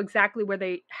didn't go exactly where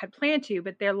they had planned to,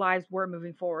 but their lives were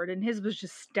moving forward. And his was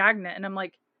just stagnant. And I'm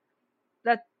like,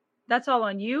 that's all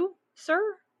on you, sir?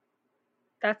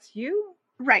 That's you?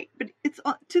 Right, but it's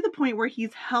to the point where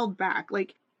he's held back.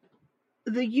 Like,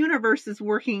 the universe is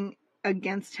working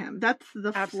against him. That's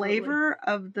the flavor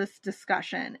of this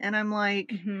discussion. And I'm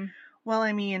like, well,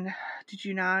 I mean, did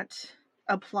you not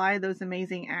apply those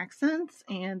amazing accents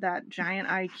and that giant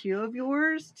IQ of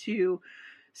yours to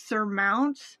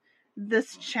surmount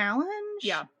this challenge?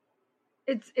 Yeah.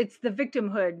 It's the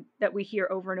victimhood that we hear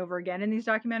over and over again in these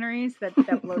documentaries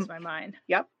that blows my mind.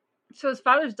 Yep. So his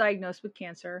father's diagnosed with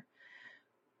cancer.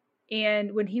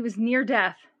 And when he was near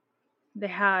death, they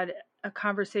had a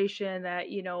conversation that,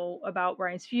 about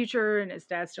Ryan's future, and his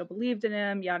dad still believed in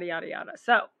him, yada, yada, yada.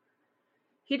 So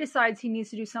he decides he needs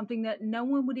to do something that no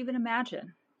one would even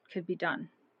imagine could be done.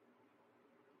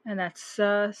 And that's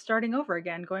starting over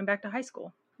again, going back to high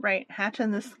school. Right.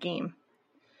 Hatching this scheme.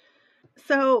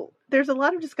 So there's a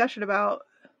lot of discussion about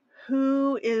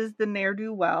who is the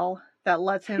ne'er-do-well that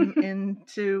lets him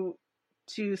into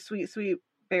sweet, sweet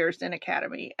Bearsden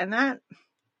Academy. And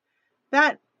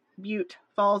that beaut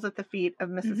falls at the feet of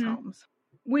Mrs. Holmes.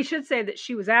 We should say that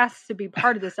she was asked to be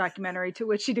part of this documentary, to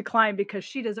which she declined because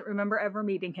she doesn't remember ever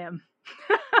meeting him.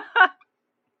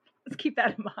 Let's keep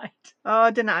that in mind.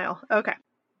 Oh, denial. Okay.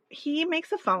 He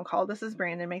makes a phone call. This is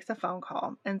Brandon makes a phone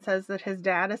call and says that his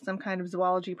dad is some kind of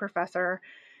zoology professor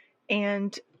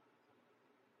and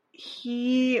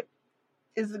he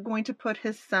is going to put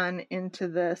his son into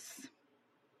this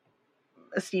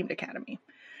esteemed academy.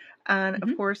 And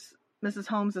of course, Mrs.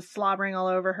 Holmes is slobbering all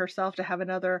over herself to have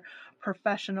another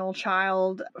professional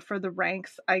child for the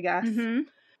ranks, I guess.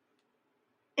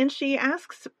 And she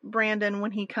asks Brandon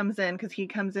when he comes in, because he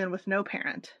comes in with no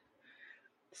parent.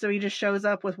 So he just shows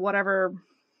up with whatever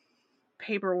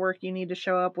paperwork you need to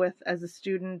show up with as a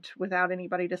student without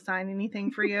anybody to sign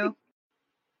anything for you.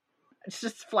 It's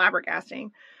just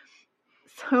flabbergasting.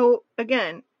 So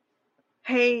again,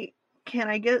 hey, can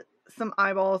I get some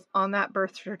eyeballs on that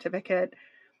birth certificate?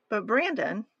 But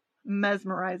Brandon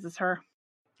mesmerizes her.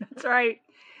 That's right.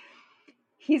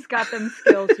 He's got them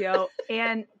skills, yo.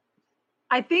 And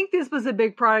I think this was a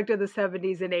big product of the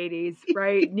 70s and 80s,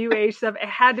 right? New age stuff. It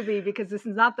had to be, because this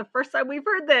is not the first time we've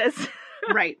heard this.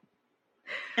 Right.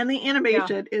 And the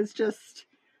animation is just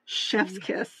chef's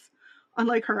kiss.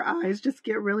 Unlike her eyes just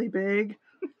get really big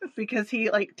because he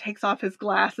like takes off his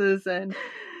glasses and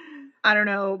I don't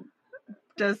know,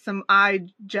 does some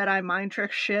Jedi mind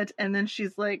trick shit. And then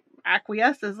she's like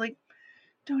acquiesces, like,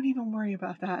 don't even worry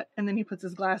about that. And then he puts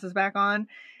his glasses back on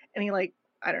and he like,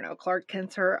 I don't know, Clark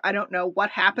Kent's her. I don't know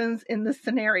what happens in this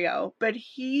scenario, but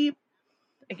he,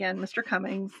 again, Mr.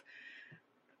 Cummings,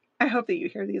 I hope that you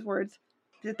hear these words.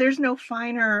 There's no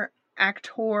finer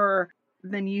actor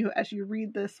than you as you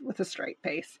read this with a straight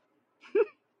face.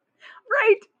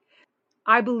 Right.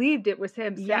 I believed it was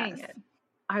him saying it.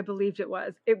 I believed it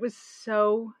was. It was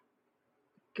so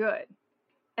good.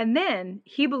 And then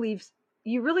he believes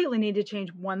you really only need to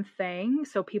change one thing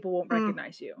so people won't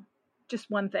recognize you. Just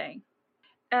one thing.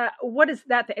 What is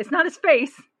that thing? It's not his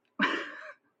face.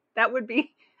 That would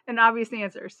be an obvious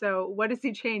answer. So what does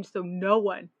he change so no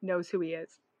one knows who he is?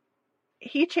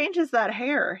 He changes that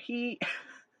hair. He's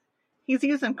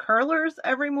using curlers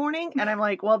every morning. And I'm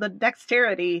like, well, the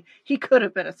dexterity, he could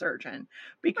have been a surgeon.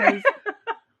 Because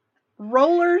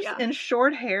rollers and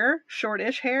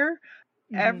shortish hair,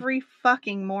 every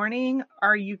fucking morning.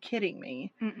 Are you kidding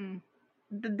me?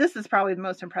 This is probably the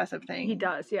most impressive thing. He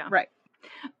does, yeah. Right.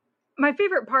 My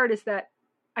favorite part is that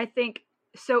I think,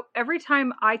 so every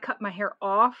time I cut my hair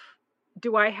off,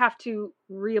 do I have to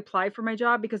reapply for my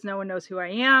job because no one knows who I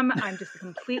am? I'm just a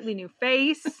completely new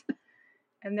face.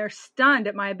 And they're stunned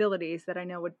at my abilities that I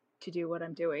know what to do, what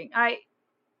I'm doing.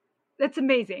 That's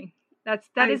amazing. That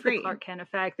is the Clark Kent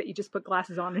effect, that you just put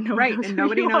glasses on and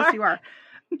nobody knows who you are.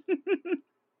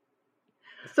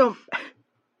 So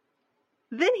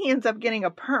Then he ends up getting a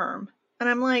perm. And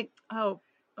I'm like,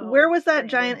 where was that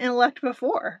giant intellect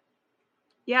before?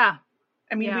 Yeah.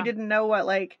 I mean, we didn't know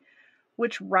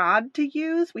which rod to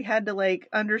use. We had to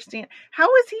understand.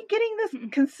 How is he getting this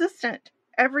consistent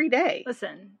every day?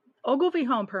 Listen, Ogilvy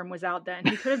Home Perm was out then.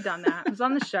 He could have done that. It was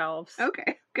on the shelves.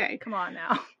 Okay. Come on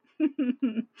now.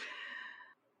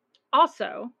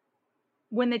 Also,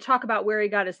 when they talk about where he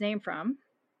got his name from,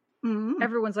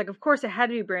 everyone's like, of course it had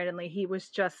to be Brandon Lee. He was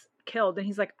just killed. And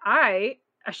he's like, I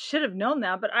should have known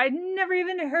that, but I'd never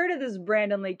even heard of this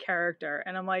Brandon Lee character.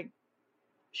 And I'm like,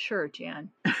 sure, Jan,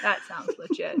 that sounds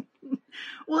legit.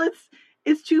 Well,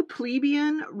 it's too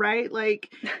plebeian, right?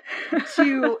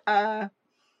 To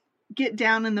get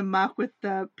down in the muck with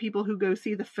the people who go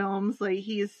see the films.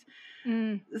 He's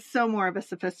so more of a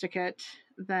sophisticate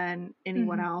than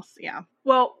anyone else. Yeah.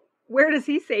 Well, where does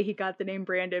he say he got the name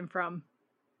Brandon from?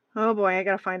 Oh boy, I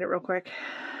gotta find it real quick.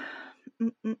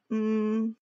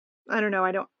 I don't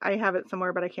know. I have it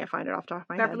somewhere, but I can't find it off the top of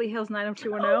my head. Beverly Hills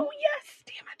 90210. Oh yes,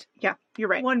 damn it. Yeah, you're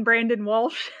right. One Brandon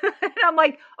Walsh. And I'm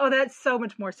like, oh, that's so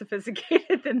much more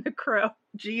sophisticated than the Crow.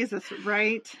 Jesus,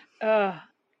 right?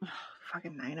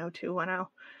 Fucking 90210.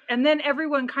 And then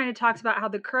everyone kind of talks about how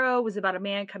the Crow was about a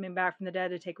man coming back from the dead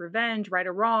to take revenge, right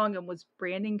or wrong, and was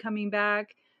Brandon coming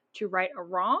back to right a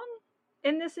wrong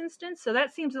in this instance? So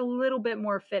that seems a little bit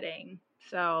more fitting.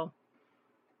 So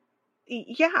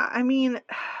yeah, I mean,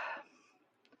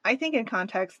 I think in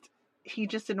context, he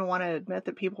just didn't want to admit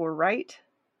that people were right.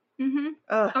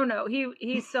 Oh no,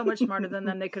 he's so much smarter than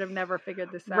them. They could have never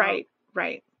figured this out.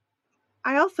 Right.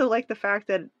 I also like the fact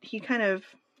that he kind of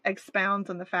expounds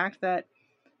on the fact that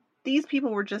these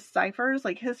people were just ciphers.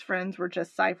 His friends were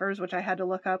just ciphers, which I had to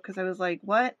look up because I was like,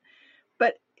 what?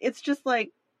 But it's just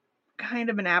kind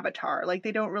of an avatar.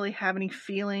 They don't really have any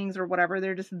feelings or whatever.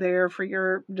 They're just there for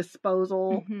your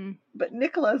disposal. But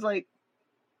Nicola's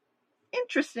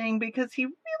interesting because he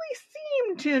really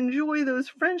seemed to enjoy those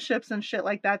friendships and shit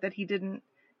like that he didn't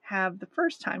have the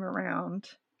first time around.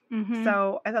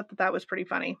 So I thought that was pretty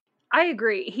funny. I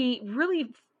agree. He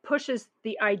really pushes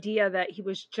the idea that he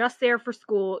was just there for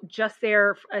school, just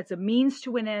there as a means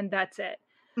to an end. That's it.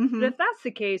 But if that's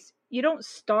the case, you don't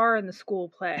star in the school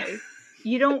play.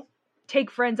 You don't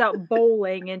take friends out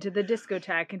bowling, into the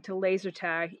discotheque, into laser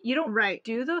tag. You don't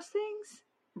do those things.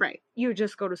 Right. You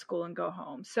just go to school and go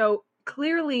home. So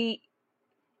clearly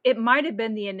it might have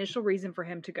been the initial reason for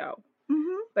him to go,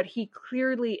 but he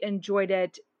clearly enjoyed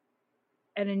it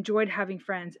and enjoyed having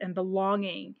friends and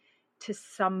belonging to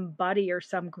somebody or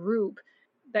some group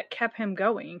that kept him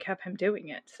going and kept him doing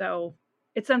it. So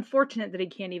it's unfortunate that he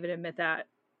can't even admit that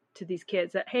to these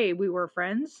kids, that, hey, we were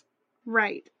friends.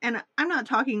 Right. And I'm not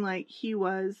talking he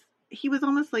was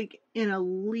almost in a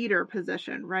leader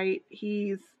position, right?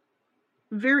 He's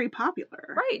very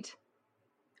popular. Right.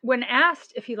 When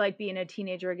asked if he liked being a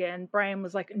teenager again, Brian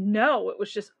was like, no, it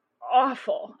was just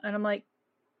awful. And I'm like,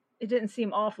 it didn't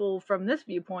seem awful from this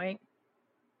viewpoint.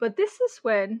 But this is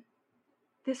when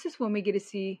we get to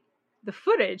see the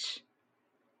footage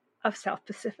of South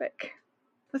Pacific.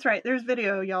 That's right. There's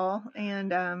video, y'all.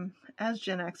 And as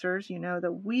Gen Xers, you know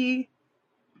that we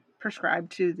prescribe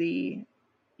to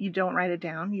you don't write it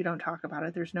down, you don't talk about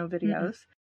it, there's no videos.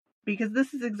 Because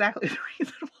this is exactly the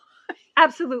reason why.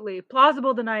 Absolutely.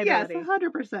 Plausible deniability. Yes,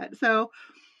 100%. So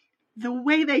the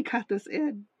way they cut this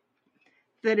in,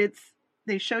 that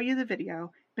they show you the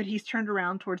video, but he's turned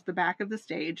around towards the back of the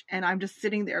stage, and I'm just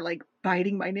sitting there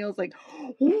biting my nails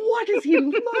what does he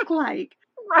look like?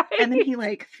 Right. And then he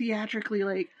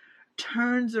theatrically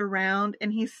turns around,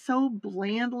 and he's so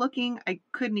bland looking, I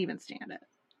couldn't even stand it.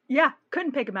 Yeah,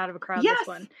 couldn't pick him out of a crowd, this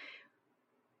one.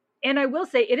 And I will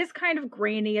say, it is kind of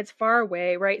grainy. It's far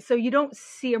away, right? So you don't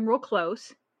see him real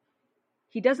close.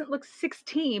 He doesn't look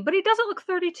 16, but he doesn't look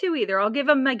 32 either. I'll give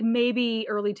him maybe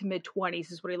early to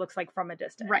mid-20s is what he looks like from a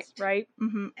distance. Right?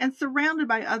 And surrounded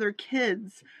by other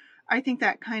kids, I think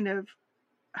that kind of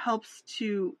helps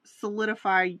to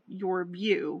solidify your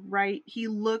view, right? He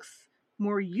looks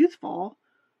more youthful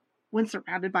when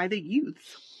surrounded by the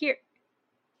youths.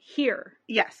 Here.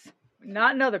 Yes.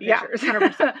 Not in other pictures. Yeah,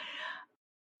 100%.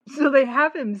 So they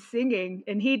have him singing,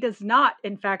 and he does not,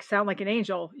 in fact, sound like an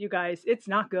angel, you guys. It's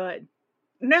not good.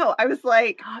 No, I was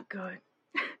like... Not good.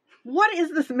 What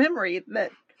is this memory?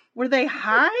 Were they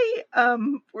high?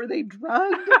 Were they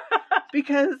drugged?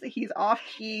 Because he's off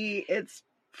key. It's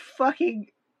fucking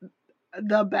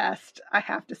the best, I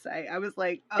have to say. I was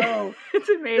like, oh, it's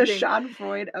amazing. The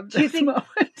Schadenfreude of this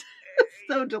moment.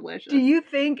 So delicious. Do you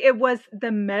think it was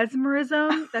the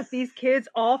mesmerism that these kids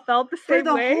all felt the same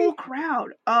way? For the whole crowd.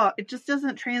 It just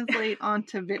doesn't translate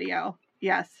onto video.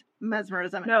 Yes.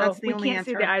 Mesmerism. No, That's the we only can't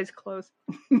answer. see the eyes closed.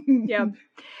 Yeah.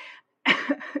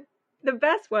 The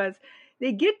best was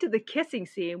they get to the kissing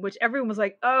scene, which everyone was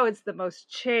like, oh, it's the most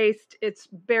chaste. It's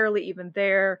barely even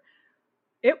there.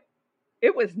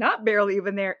 It was not barely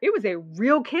even there. It was a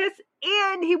real kiss,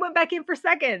 and he went back in for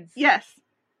seconds. Yes.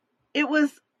 It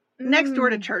was next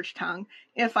door to church tongue,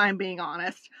 if I'm being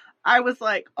honest. I was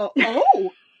like, oh.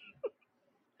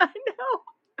 I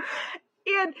know.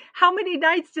 And how many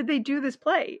nights did they do this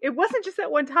play? It wasn't just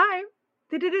at one time.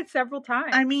 They did it several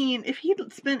times. I mean, if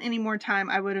he'd spent any more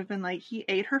time, I would have been like, he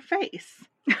ate her face.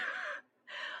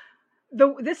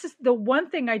 This is the one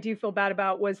thing I do feel bad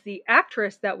about was the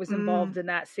actress that was involved in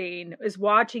that scene is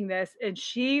watching this, and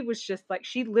she was just like,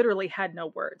 she literally had no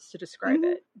words to describe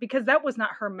it because that was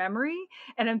not her memory.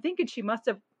 And I'm thinking she must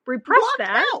have repressed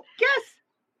that. Out.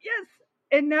 Yes.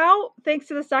 And now, thanks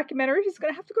to this documentary, she's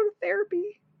going to have to go to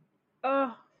therapy.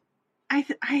 Oh, I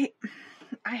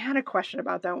had a question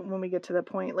about that when we get to the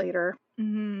point later.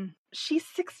 Mm-hmm. She's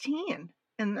 16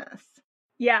 in this.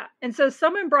 Yeah. And so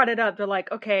someone brought it up. They're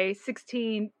like, okay,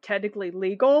 16, technically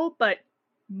legal, but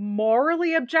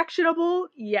morally objectionable?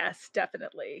 Yes,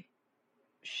 definitely.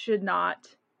 Should not.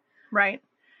 Right.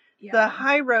 Yeah. The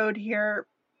high road here.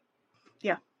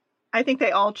 Yeah. I think they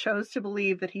all chose to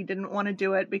believe that he didn't want to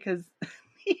do it because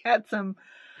he had some.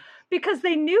 Because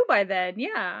they knew by then.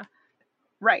 Yeah.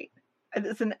 Right.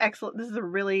 This is a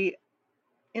really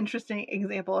interesting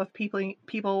example of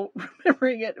people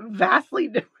remembering it vastly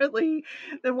differently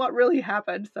than what really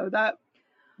happened. So that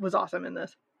was awesome in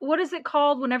this. What is it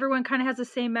called when everyone kind of has the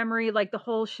same memory, like the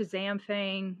whole Shazam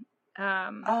thing?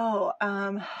 Mandela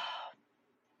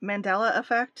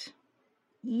effect.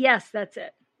 Yes, that's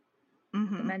it.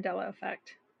 Mm-hmm. The Mandela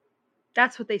effect.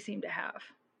 That's what they seem to have.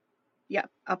 Yeah.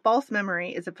 A false memory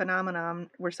is a phenomenon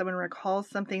where someone recalls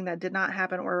something that did not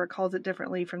happen or recalls it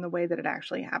differently from the way that it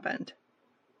actually happened.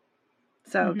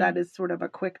 So that is sort of a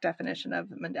quick definition of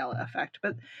the Mandela effect.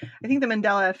 But I think the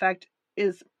Mandela effect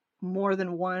is more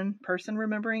than one person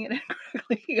remembering it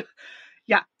incorrectly.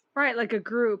 Yeah. Right, like a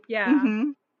group. Yeah.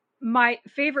 Mm-hmm. My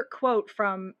favorite quote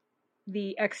from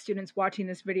the ex-students watching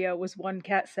this video was one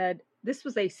cat said, "This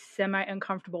was a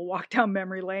semi-uncomfortable walk down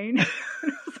memory lane." I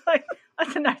was like,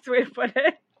 that's a nice way to put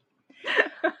it.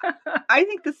 I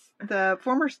think the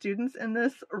former students in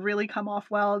this really come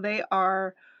off well. They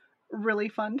are really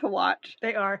fun to watch.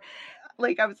 They are.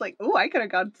 Like, I was like, oh, I could have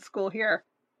gone to school here.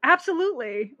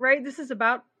 Absolutely. Right? This is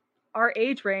about our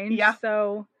age range. Yeah.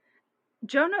 So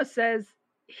Jono says,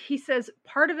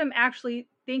 part of him actually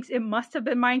thinks it must have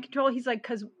been mind control. He's like,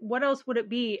 because what else would it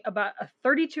be about a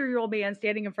 32-year-old man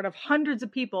standing in front of hundreds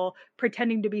of people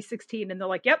pretending to be 16? And they're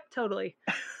like, yep, totally.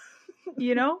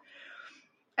 You know?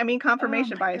 I mean,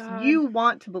 confirmation bias. God. You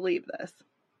want to believe this.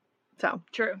 So.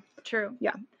 True.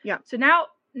 Yeah. So now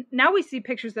we see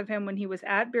pictures of him when he was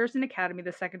at Bearsden Academy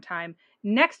the second time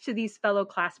next to these fellow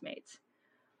classmates.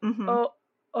 Mm-hmm.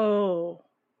 Oh.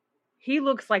 He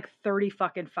looks like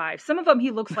 35. Some of them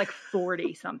he looks like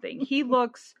 40 something. He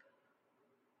looks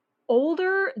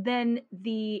older than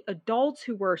the adults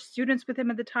who were students with him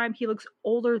at the time. He looks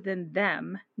older than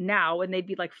them now, and they'd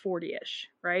be like 40-ish,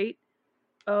 right?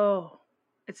 Oh,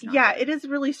 it's not good. It is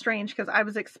really strange because I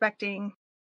was expecting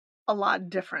a lot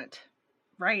different,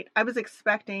 right? I was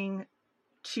expecting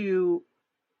to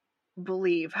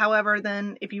believe. However,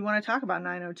 then if you want to talk about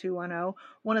 90210,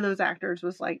 one of those actors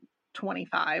was like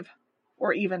 25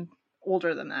 or even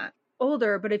older than that.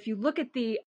 Older, but if you look at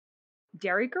the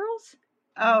Dairy Girls,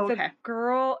 the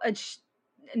girl,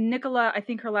 Nicola, I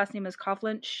think her last name is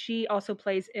Coughlin. She also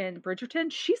plays in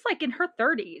Bridgerton. She's like in her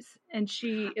 30s, and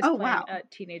she is playing a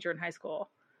teenager in high school.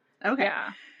 Okay. Yeah.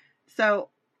 So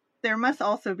there must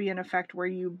also be an effect where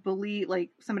you believe, like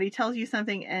somebody tells you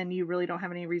something and you really don't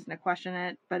have any reason to question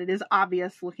it, but it is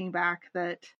obvious looking back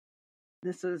that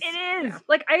this is... It is. Yeah.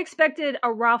 Like I expected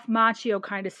a Ralph Macchio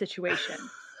kind of situation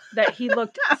that he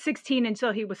looked 16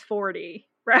 until he was 40,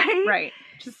 right? Right.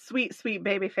 Just sweet, sweet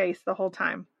baby face the whole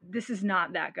time. This is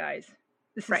not that, guys.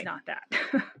 This is not that.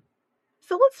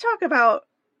 So let's talk about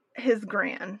his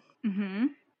gran. Mm-hmm.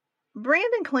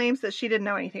 Brandon claims that she didn't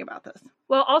know anything about this.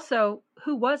 Well, also,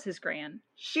 who was his gran?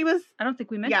 She was... I don't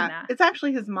think we mentioned that. It's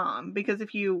actually his mom, because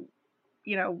if you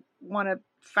want to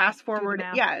fast forward,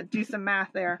 do some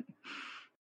math there.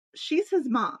 She's his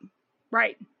mom.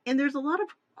 Right. And there's a lot of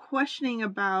questioning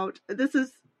about... This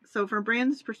is... So from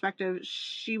Brandon's perspective,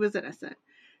 she was innocent.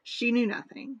 She knew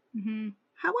nothing. Mm-hmm.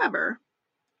 However,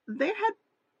 they had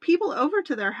people over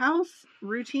to their house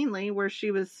routinely where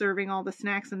she was serving all the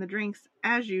snacks and the drinks,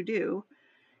 as you do.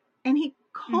 And he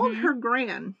called her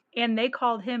gran. And they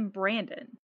called him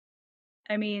Brandon.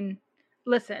 I mean,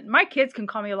 Listen, my kids can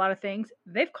call me a lot of things.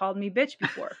 They've called me bitch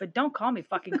before, but don't call me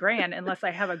fucking gran unless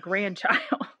I have a grandchild.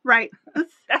 Right.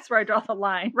 That's where I draw the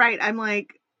line. Right. I'm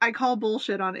like, I call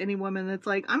bullshit on any woman that's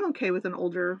like, I'm okay with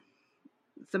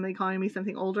somebody calling me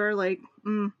something older. Like,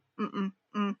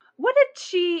 What did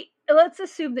she, let's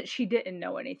assume that she didn't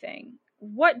know anything.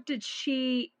 What did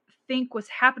she think was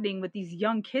happening with these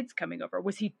young kids coming over?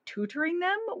 Was he tutoring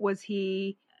them? Was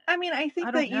he... I mean, I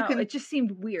think that you can... It just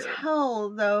seemed weird.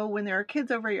 Tell, though, when there are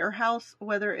kids over at your house,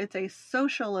 whether it's a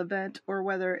social event or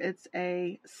whether it's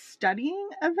a studying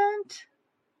event.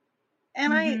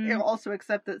 And I also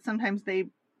accept that sometimes they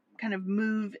kind of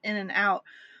move in and out.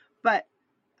 But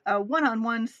a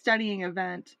one-on-one studying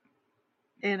event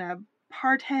and a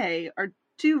party are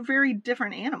two very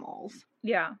different animals.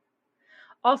 Yeah.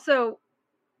 Also,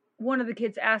 one of the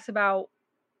kids asked about,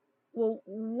 well,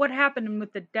 what happened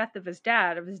with the death of his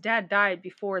dad? If his dad died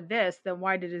before this, then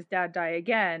why did his dad die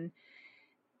again?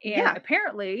 And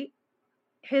apparently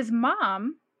his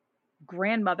mom,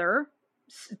 grandmother,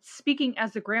 speaking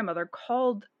as the grandmother,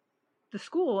 called the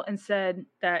school and said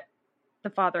that the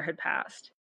father had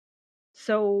passed.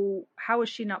 So how is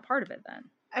she not part of it then?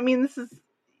 I mean,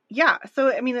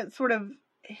 so, I mean, it's sort of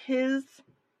his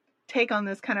take on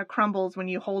this kind of crumbles when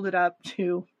you hold it up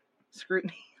to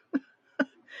scrutiny.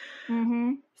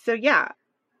 So yeah,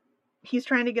 he's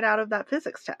trying to get out of that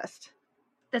physics test.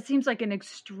 That seems like an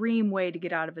extreme way to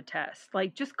get out of a test.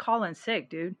 Like, just call in sick,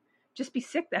 dude. Just be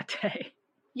sick that day.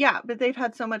 Yeah, but they've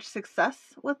had so much success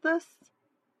with this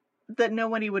that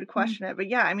nobody would question it. But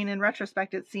yeah, I mean, in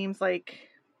retrospect, it seems like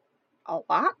a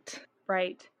lot.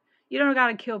 Right. You don't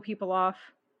gotta kill people off,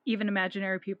 even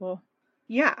imaginary people.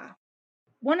 Yeah.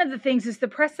 One of the things is the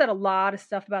press said a lot of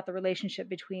stuff about the relationship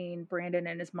between Brandon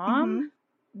and his mom.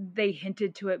 They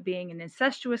hinted to it being an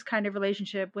incestuous kind of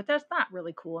relationship, but that's not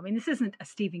really cool. I mean, this isn't a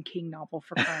Stephen King novel,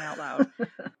 for crying out loud.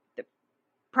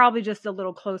 Probably just a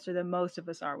little closer than most of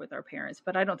us are with our parents,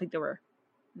 but I don't think they were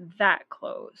that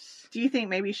close. Do you think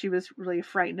maybe she was really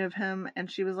frightened of him and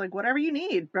she was like, whatever you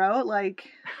need, bro? Like,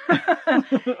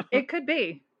 It could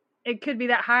be. It could be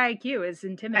that high IQ is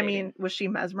intimidating. I mean, was she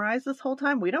mesmerized this whole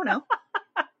time? We don't know.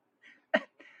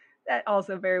 That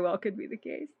also very well could be the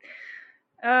case.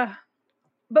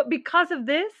 But because of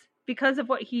this, because of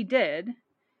what he did,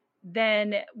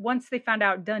 then once they found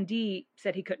out, Dundee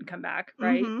said he couldn't come back,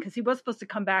 right? Because he was supposed to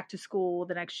come back to school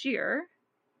the next year.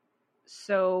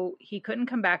 So he couldn't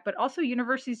come back. But also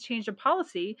universities changed a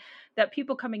policy that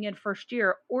people coming in first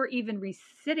year or even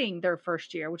resitting their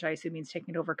first year, which I assume means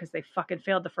taking it over because they fucking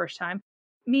failed the first time,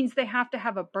 means they have to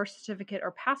have a birth certificate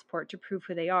or passport to prove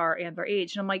who they are and their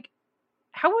age. And I'm like,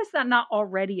 how is that not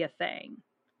already a thing?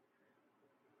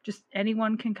 Just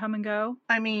anyone can come and go?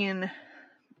 I mean,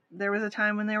 there was a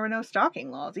time when there were no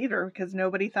stalking laws either because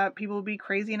nobody thought people would be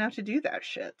crazy enough to do that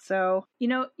shit. So, you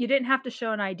know, you didn't have to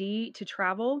show an ID to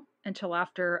travel until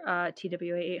after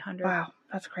TWA 800. Wow,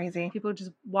 that's crazy. People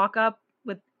just walk up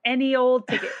with any old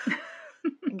ticket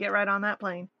and get right on that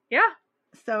plane. Yeah.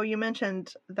 So you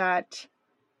mentioned that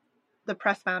the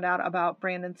press found out about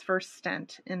Brandon's first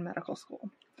stint in medical school.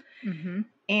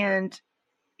 And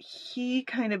he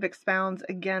kind of expounds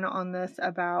again on this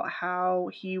about how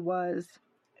he was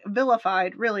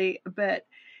vilified really a bit,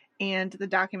 and the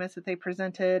documents that they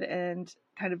presented and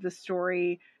kind of the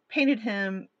story painted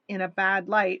him in a bad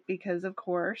light because, of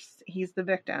course, he's the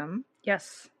victim.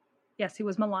 Yes, he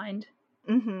was maligned.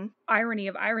 Irony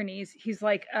of ironies. He's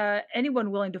like, anyone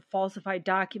willing to falsify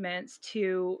documents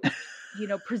to,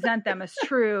 present them as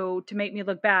true to make me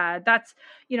look bad. That's,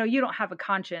 you don't have a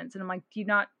conscience. And I'm like, do you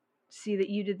not see that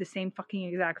you did the same fucking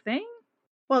exact thing?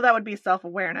 Well, that would be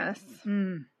self-awareness.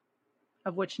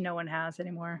 Of which no one has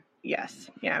anymore. Yes.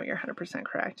 Yeah, you're 100%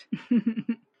 correct.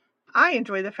 I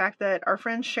enjoy the fact that our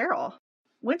friend Cheryl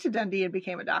went to Dundee and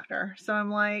became a doctor. So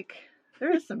I'm like,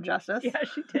 there is some justice. Yeah,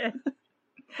 she did.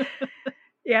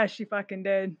 Yeah, she fucking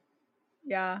did.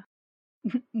 Yeah.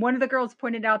 One of the girls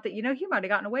pointed out that, he might have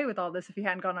gotten away with all this if he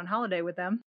hadn't gone on holiday with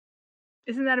them.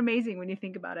 Isn't that amazing when you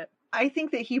think about it? I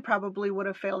think that he probably would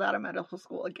have failed out of medical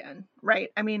school again, right?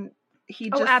 I mean, he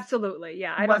just absolutely.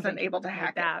 Yeah, I wasn't able to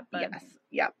hack that. But...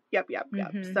 Yes. Yep.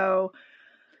 Mm-hmm. So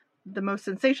the most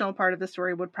sensational part of the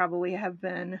story would probably have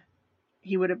been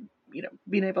he would have,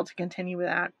 been able to continue with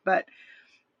that. But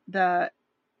the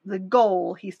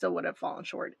goal, he still would have fallen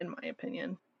short, in my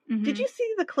opinion. Mm-hmm. Did you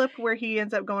see the clip where he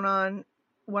ends up going on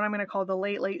what I'm going to call the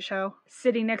Late Late Show?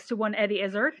 Sitting next to one Eddie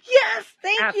Izzard? Yes,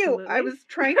 thank you. I was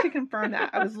trying to confirm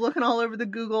that. I was looking all over the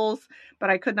Googles, but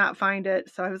I could not find it.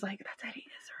 So I was like, that's Eddie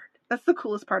Izzard. That's the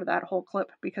coolest part of that whole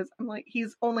clip because I'm like,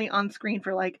 he's only on screen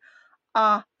for like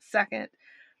a second.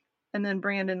 And then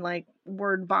Brandon, like,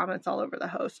 word vomits all over the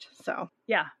host. So,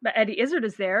 yeah. But Eddie Izzard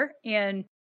is there, and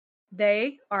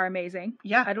they are amazing.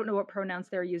 yeah. I don't know what pronouns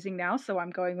they're using now, so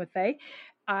I'm going with they.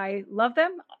 I love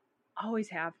them. Always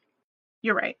have.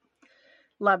 You're right.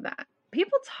 Love that.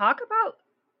 People talk about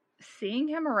seeing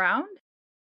him around.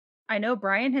 I know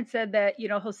Brian had said that, you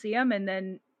know, he'll see him and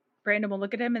then Brandon will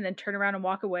look at him and then turn around and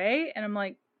walk away. And I'm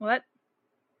like, well,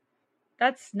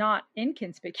 that's not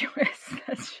inconspicuous.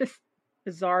 That's just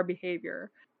bizarre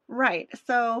behavior. Right.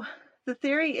 So the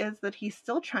theory is that he's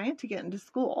still trying to get into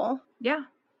school. Yeah.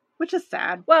 Which is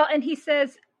sad. Well, and he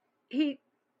says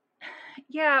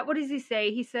what does he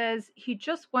say? He says he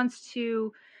just wants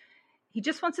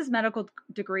his medical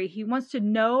degree. He wants to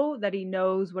know that he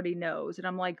knows what he knows. And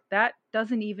I'm like, that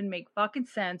doesn't even make fucking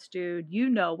sense, dude. You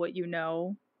know what you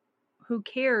know. Who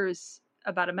cares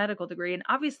about a medical degree? And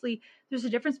obviously there's a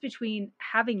difference between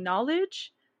having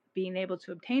knowledge, being able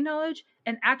to obtain knowledge,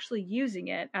 and actually using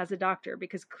it as a doctor,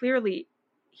 because clearly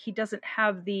he doesn't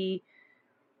have the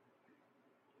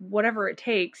whatever it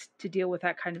takes to deal with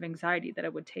that kind of anxiety that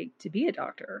it would take to be a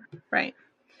doctor. Right.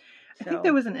 I think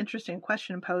there was an interesting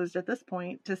question posed at this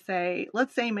point to say,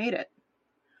 let's say he made it.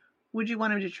 Would you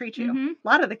want him to treat you? Mm-hmm. A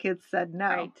lot of the kids said no.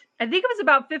 Right. I think it was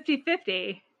about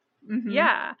 50-50. Mm-hmm.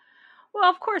 Yeah. Well,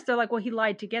 of course, they're like, well, he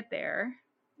lied to get there.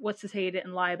 What's to say he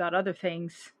didn't lie about other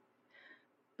things?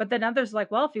 But then others are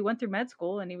like, well, if he went through med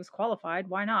school and he was qualified,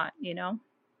 why not? You know?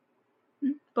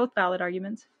 Both valid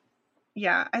arguments.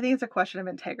 Yeah, I think it's a question of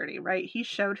integrity, right? He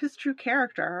showed his true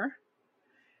character.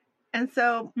 And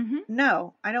so,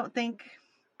 no, I don't think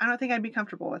I'd be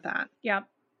comfortable with that. Yeah.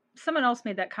 Someone else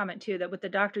made that comment too, that with the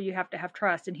doctor, you have to have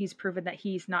trust, and he's proven that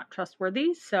he's not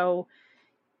trustworthy. So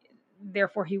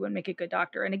therefore he wouldn't make a good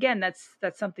doctor. And again, that's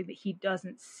something that he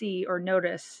doesn't see or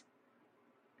notice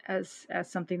as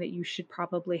something that you should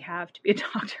probably have to be a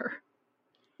doctor.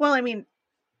 Well, I mean,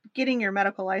 getting your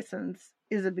medical license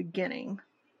is a beginning.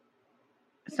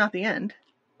 It's not the end.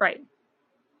 Right.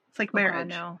 It's like marriage.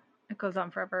 No, it goes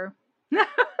on forever.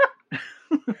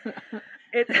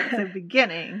 It's a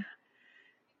beginning.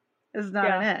 It's not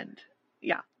an end.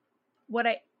 Yeah. What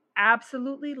I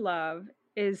absolutely love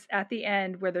is at the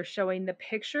end where they're showing the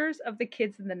pictures of the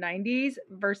kids in the 90s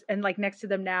and like next to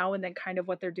them now, and then kind of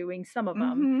what they're doing. Some of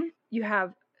them, you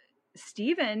have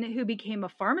Stephen, who became a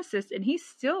pharmacist, and he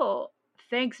still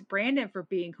thanks Brandon for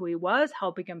being who he was,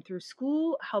 helping him through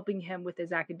school, helping him with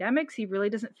his academics. He really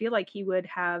doesn't feel like he would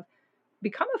have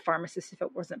become a pharmacist if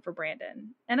it wasn't for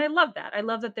Brandon. And I love that. I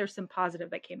love that there's some positive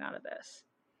that came out of this.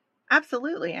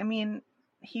 Absolutely. I mean,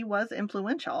 he was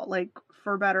influential, like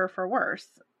for better or for worse.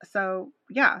 So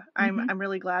yeah, I'm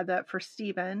really glad that for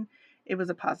Stephen, it was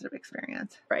a positive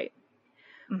experience. Right.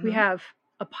 We have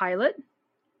a pilot,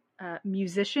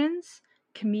 musicians,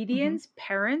 comedians,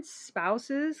 parents,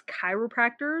 spouses,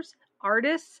 chiropractors,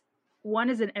 artists.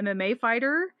 One is an MMA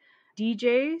fighter,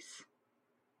 DJs,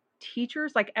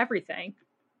 teachers, like everything.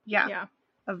 Yeah.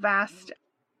 A vast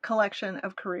collection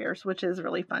of careers, which is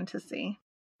really fun to see.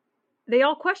 They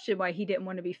all question why he didn't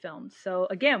want to be filmed. So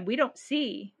again, we don't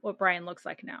see what Brian looks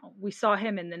like now. We saw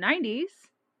him in the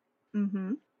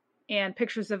 90s and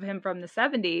pictures of him from the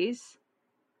 70s,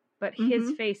 but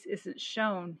his face isn't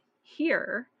shown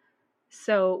here.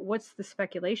 So what's the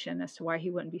speculation as to why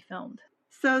he wouldn't be filmed?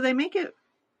 So they make it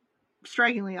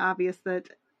strikingly obvious that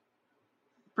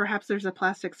perhaps there's a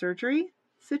plastic surgery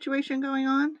situation going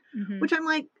on, which I'm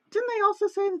like, didn't they also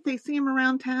say that they see him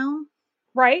around town?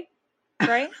 Right.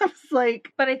 I was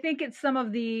like, but I think it's some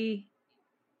of they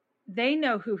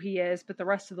know who he is, but the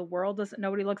rest of the world doesn't know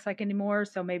what he looks like anymore.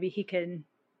 So maybe he can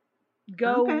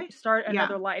go start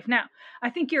another life. Now,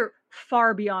 I think you're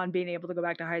far beyond being able to go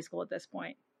back to high school at this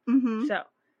point. So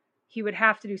he would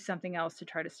have to do something else to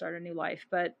try to start a new life.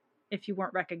 But if you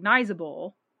weren't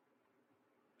recognizable,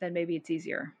 then maybe it's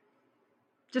easier.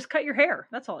 Just cut your hair.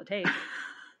 That's all it takes.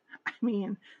 I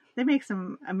mean, they make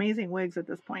some amazing wigs at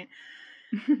this point.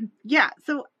 Yeah.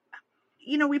 So,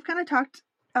 we've kind of talked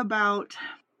about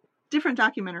different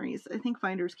documentaries. I think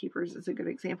Finders Keepers is a good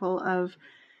example of,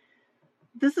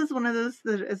 this is one of those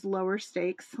that is lower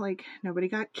stakes. Like, nobody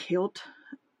got killed.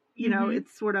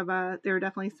 It's sort of there are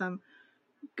definitely some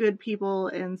good people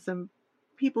and some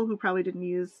people who probably didn't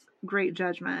use great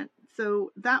judgment.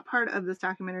 So that part of this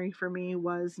documentary for me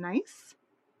was nice.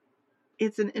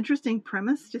 It's an interesting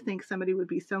premise to think somebody would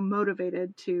be so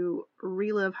motivated to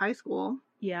relive high school.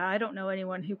 Yeah, I don't know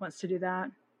anyone who wants to do that.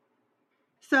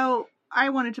 So I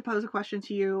wanted to pose a question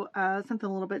to you, something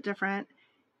a little bit different.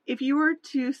 If you were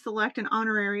to select an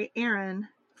honorary Erin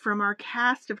from our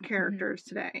cast of characters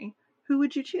today, who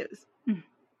would you choose?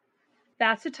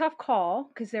 That's a tough call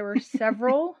because there were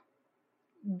several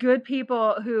good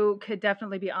people who could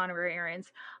definitely be honorary Erins.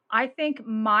 I think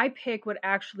my pick would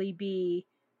actually be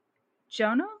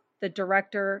Jonah, the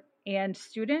director and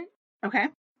student. Okay.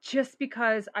 Just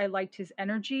because I liked his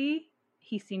energy.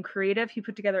 He seemed creative. He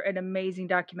put together an amazing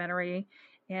documentary.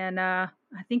 And I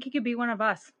think he could be one of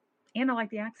us. And I like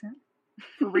the accent.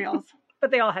 For reals.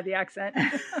 But they all had the accent.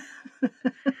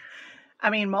 I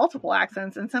mean, multiple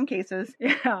accents in some cases.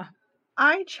 Yeah.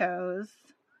 I chose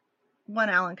one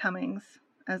Allan Cummings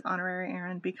as honorary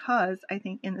Erin because I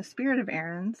think in the spirit of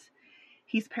Erins,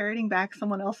 he's parroting back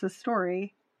someone else's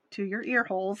story to your ear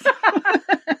holes.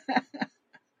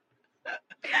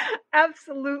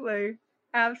 Absolutely.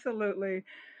 Absolutely.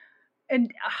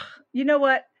 And you know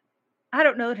what? I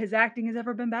don't know that his acting has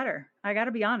ever been better. I got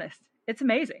to be honest. It's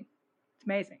amazing. It's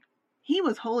amazing. He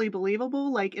was wholly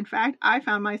believable. Like, in fact, I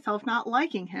found myself not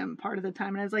liking him part of the time.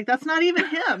 And I was like, that's not even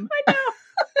him. I know.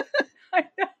 I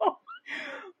know.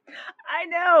 I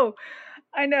know.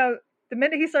 I know. The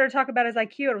minute he started talking about his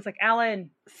IQ, I was like, Allan,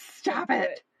 stop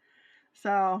it.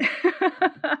 So,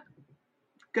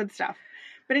 good stuff.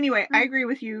 But anyway, I agree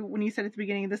with you when you said at the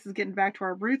beginning, this is getting back to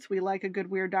our roots. We like a good,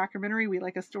 weird documentary. We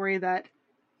like a story that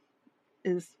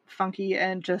is funky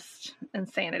and just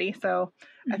insanity. So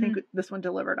I think this one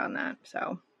delivered on that.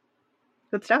 So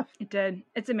good stuff. It did.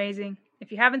 It's amazing.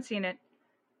 If you haven't seen it,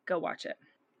 go watch it.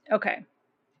 Okay.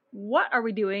 What are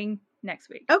we doing next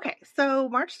week? Okay. So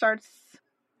March starts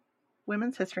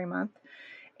Women's History Month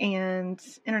and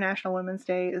International Women's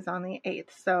Day is on the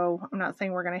 8th. So I'm not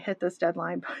saying we're going to hit this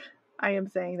deadline, but I am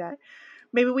saying that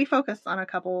maybe we focus on a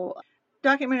couple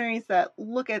documentaries that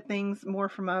look at things more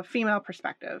from a female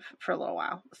perspective for a little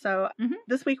while. So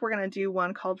this week we're going to do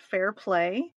one called Fair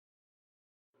Play.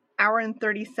 Hour and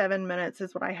 37 minutes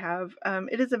is what I have.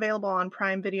 It is available on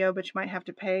Prime Video, but you might have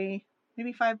to pay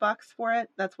maybe $5 for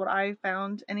it. That's what I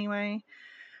found anyway.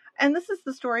 And this is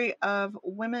the story of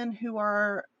women who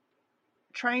are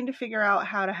trying to figure out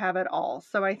how to have it all.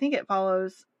 So I think it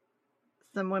follows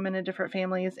some women in different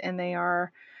families, and they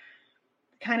are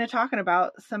kind of talking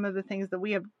about some of the things that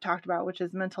we have talked about, which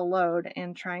is mental load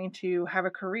and trying to have a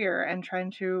career and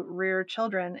trying to rear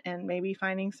children and maybe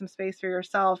finding some space for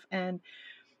yourself and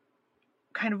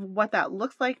kind of what that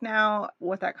looks like now,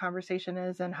 what that conversation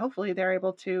is, and hopefully they're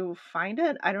able to find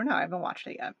it. I don't know. I haven't watched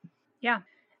it yet. Yeah.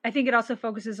 I think it also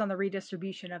focuses on the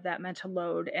redistribution of that mental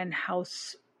load and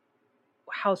household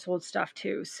stuff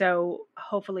too. So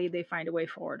hopefully they find a way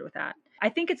forward with that. I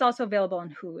think it's also available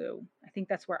on Hulu. I think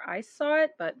that's where I saw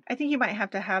it, but I think you might have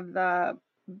to have the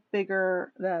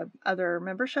other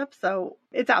membership. So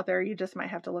it's out there. You just might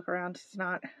have to look around. It's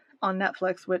not on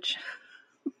Netflix, which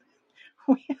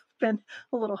we have been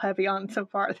a little heavy on so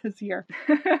far this year.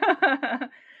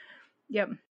 Yep.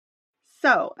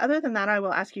 So other than that, I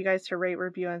will ask you guys to rate,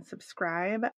 review, and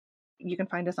subscribe. You can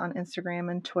find us on Instagram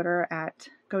and Twitter at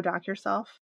GoDocYourself.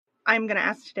 I'm going to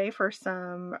ask today for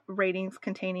some ratings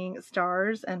containing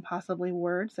stars and possibly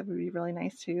words. It would be really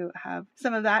nice to have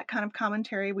some of that kind of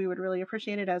commentary. We would really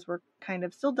appreciate it as we're kind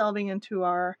of still delving into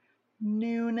our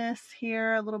newness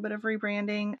here, a little bit of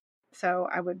rebranding. So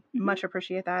I would much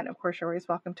appreciate that. Of course, you're always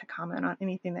welcome to comment on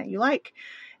anything that you like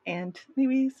and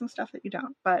maybe some stuff that you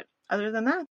don't. But other than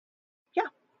that,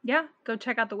 yeah, go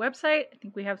check out the website. I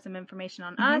think we have some information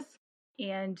on us,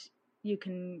 and you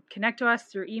can connect to us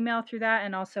through email through that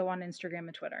and also on Instagram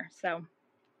and Twitter. So,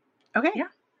 okay. Yeah.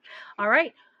 All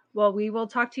right. Well, we will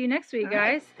talk to you next week,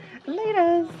 guys.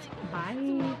 Laters.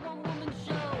 Bye.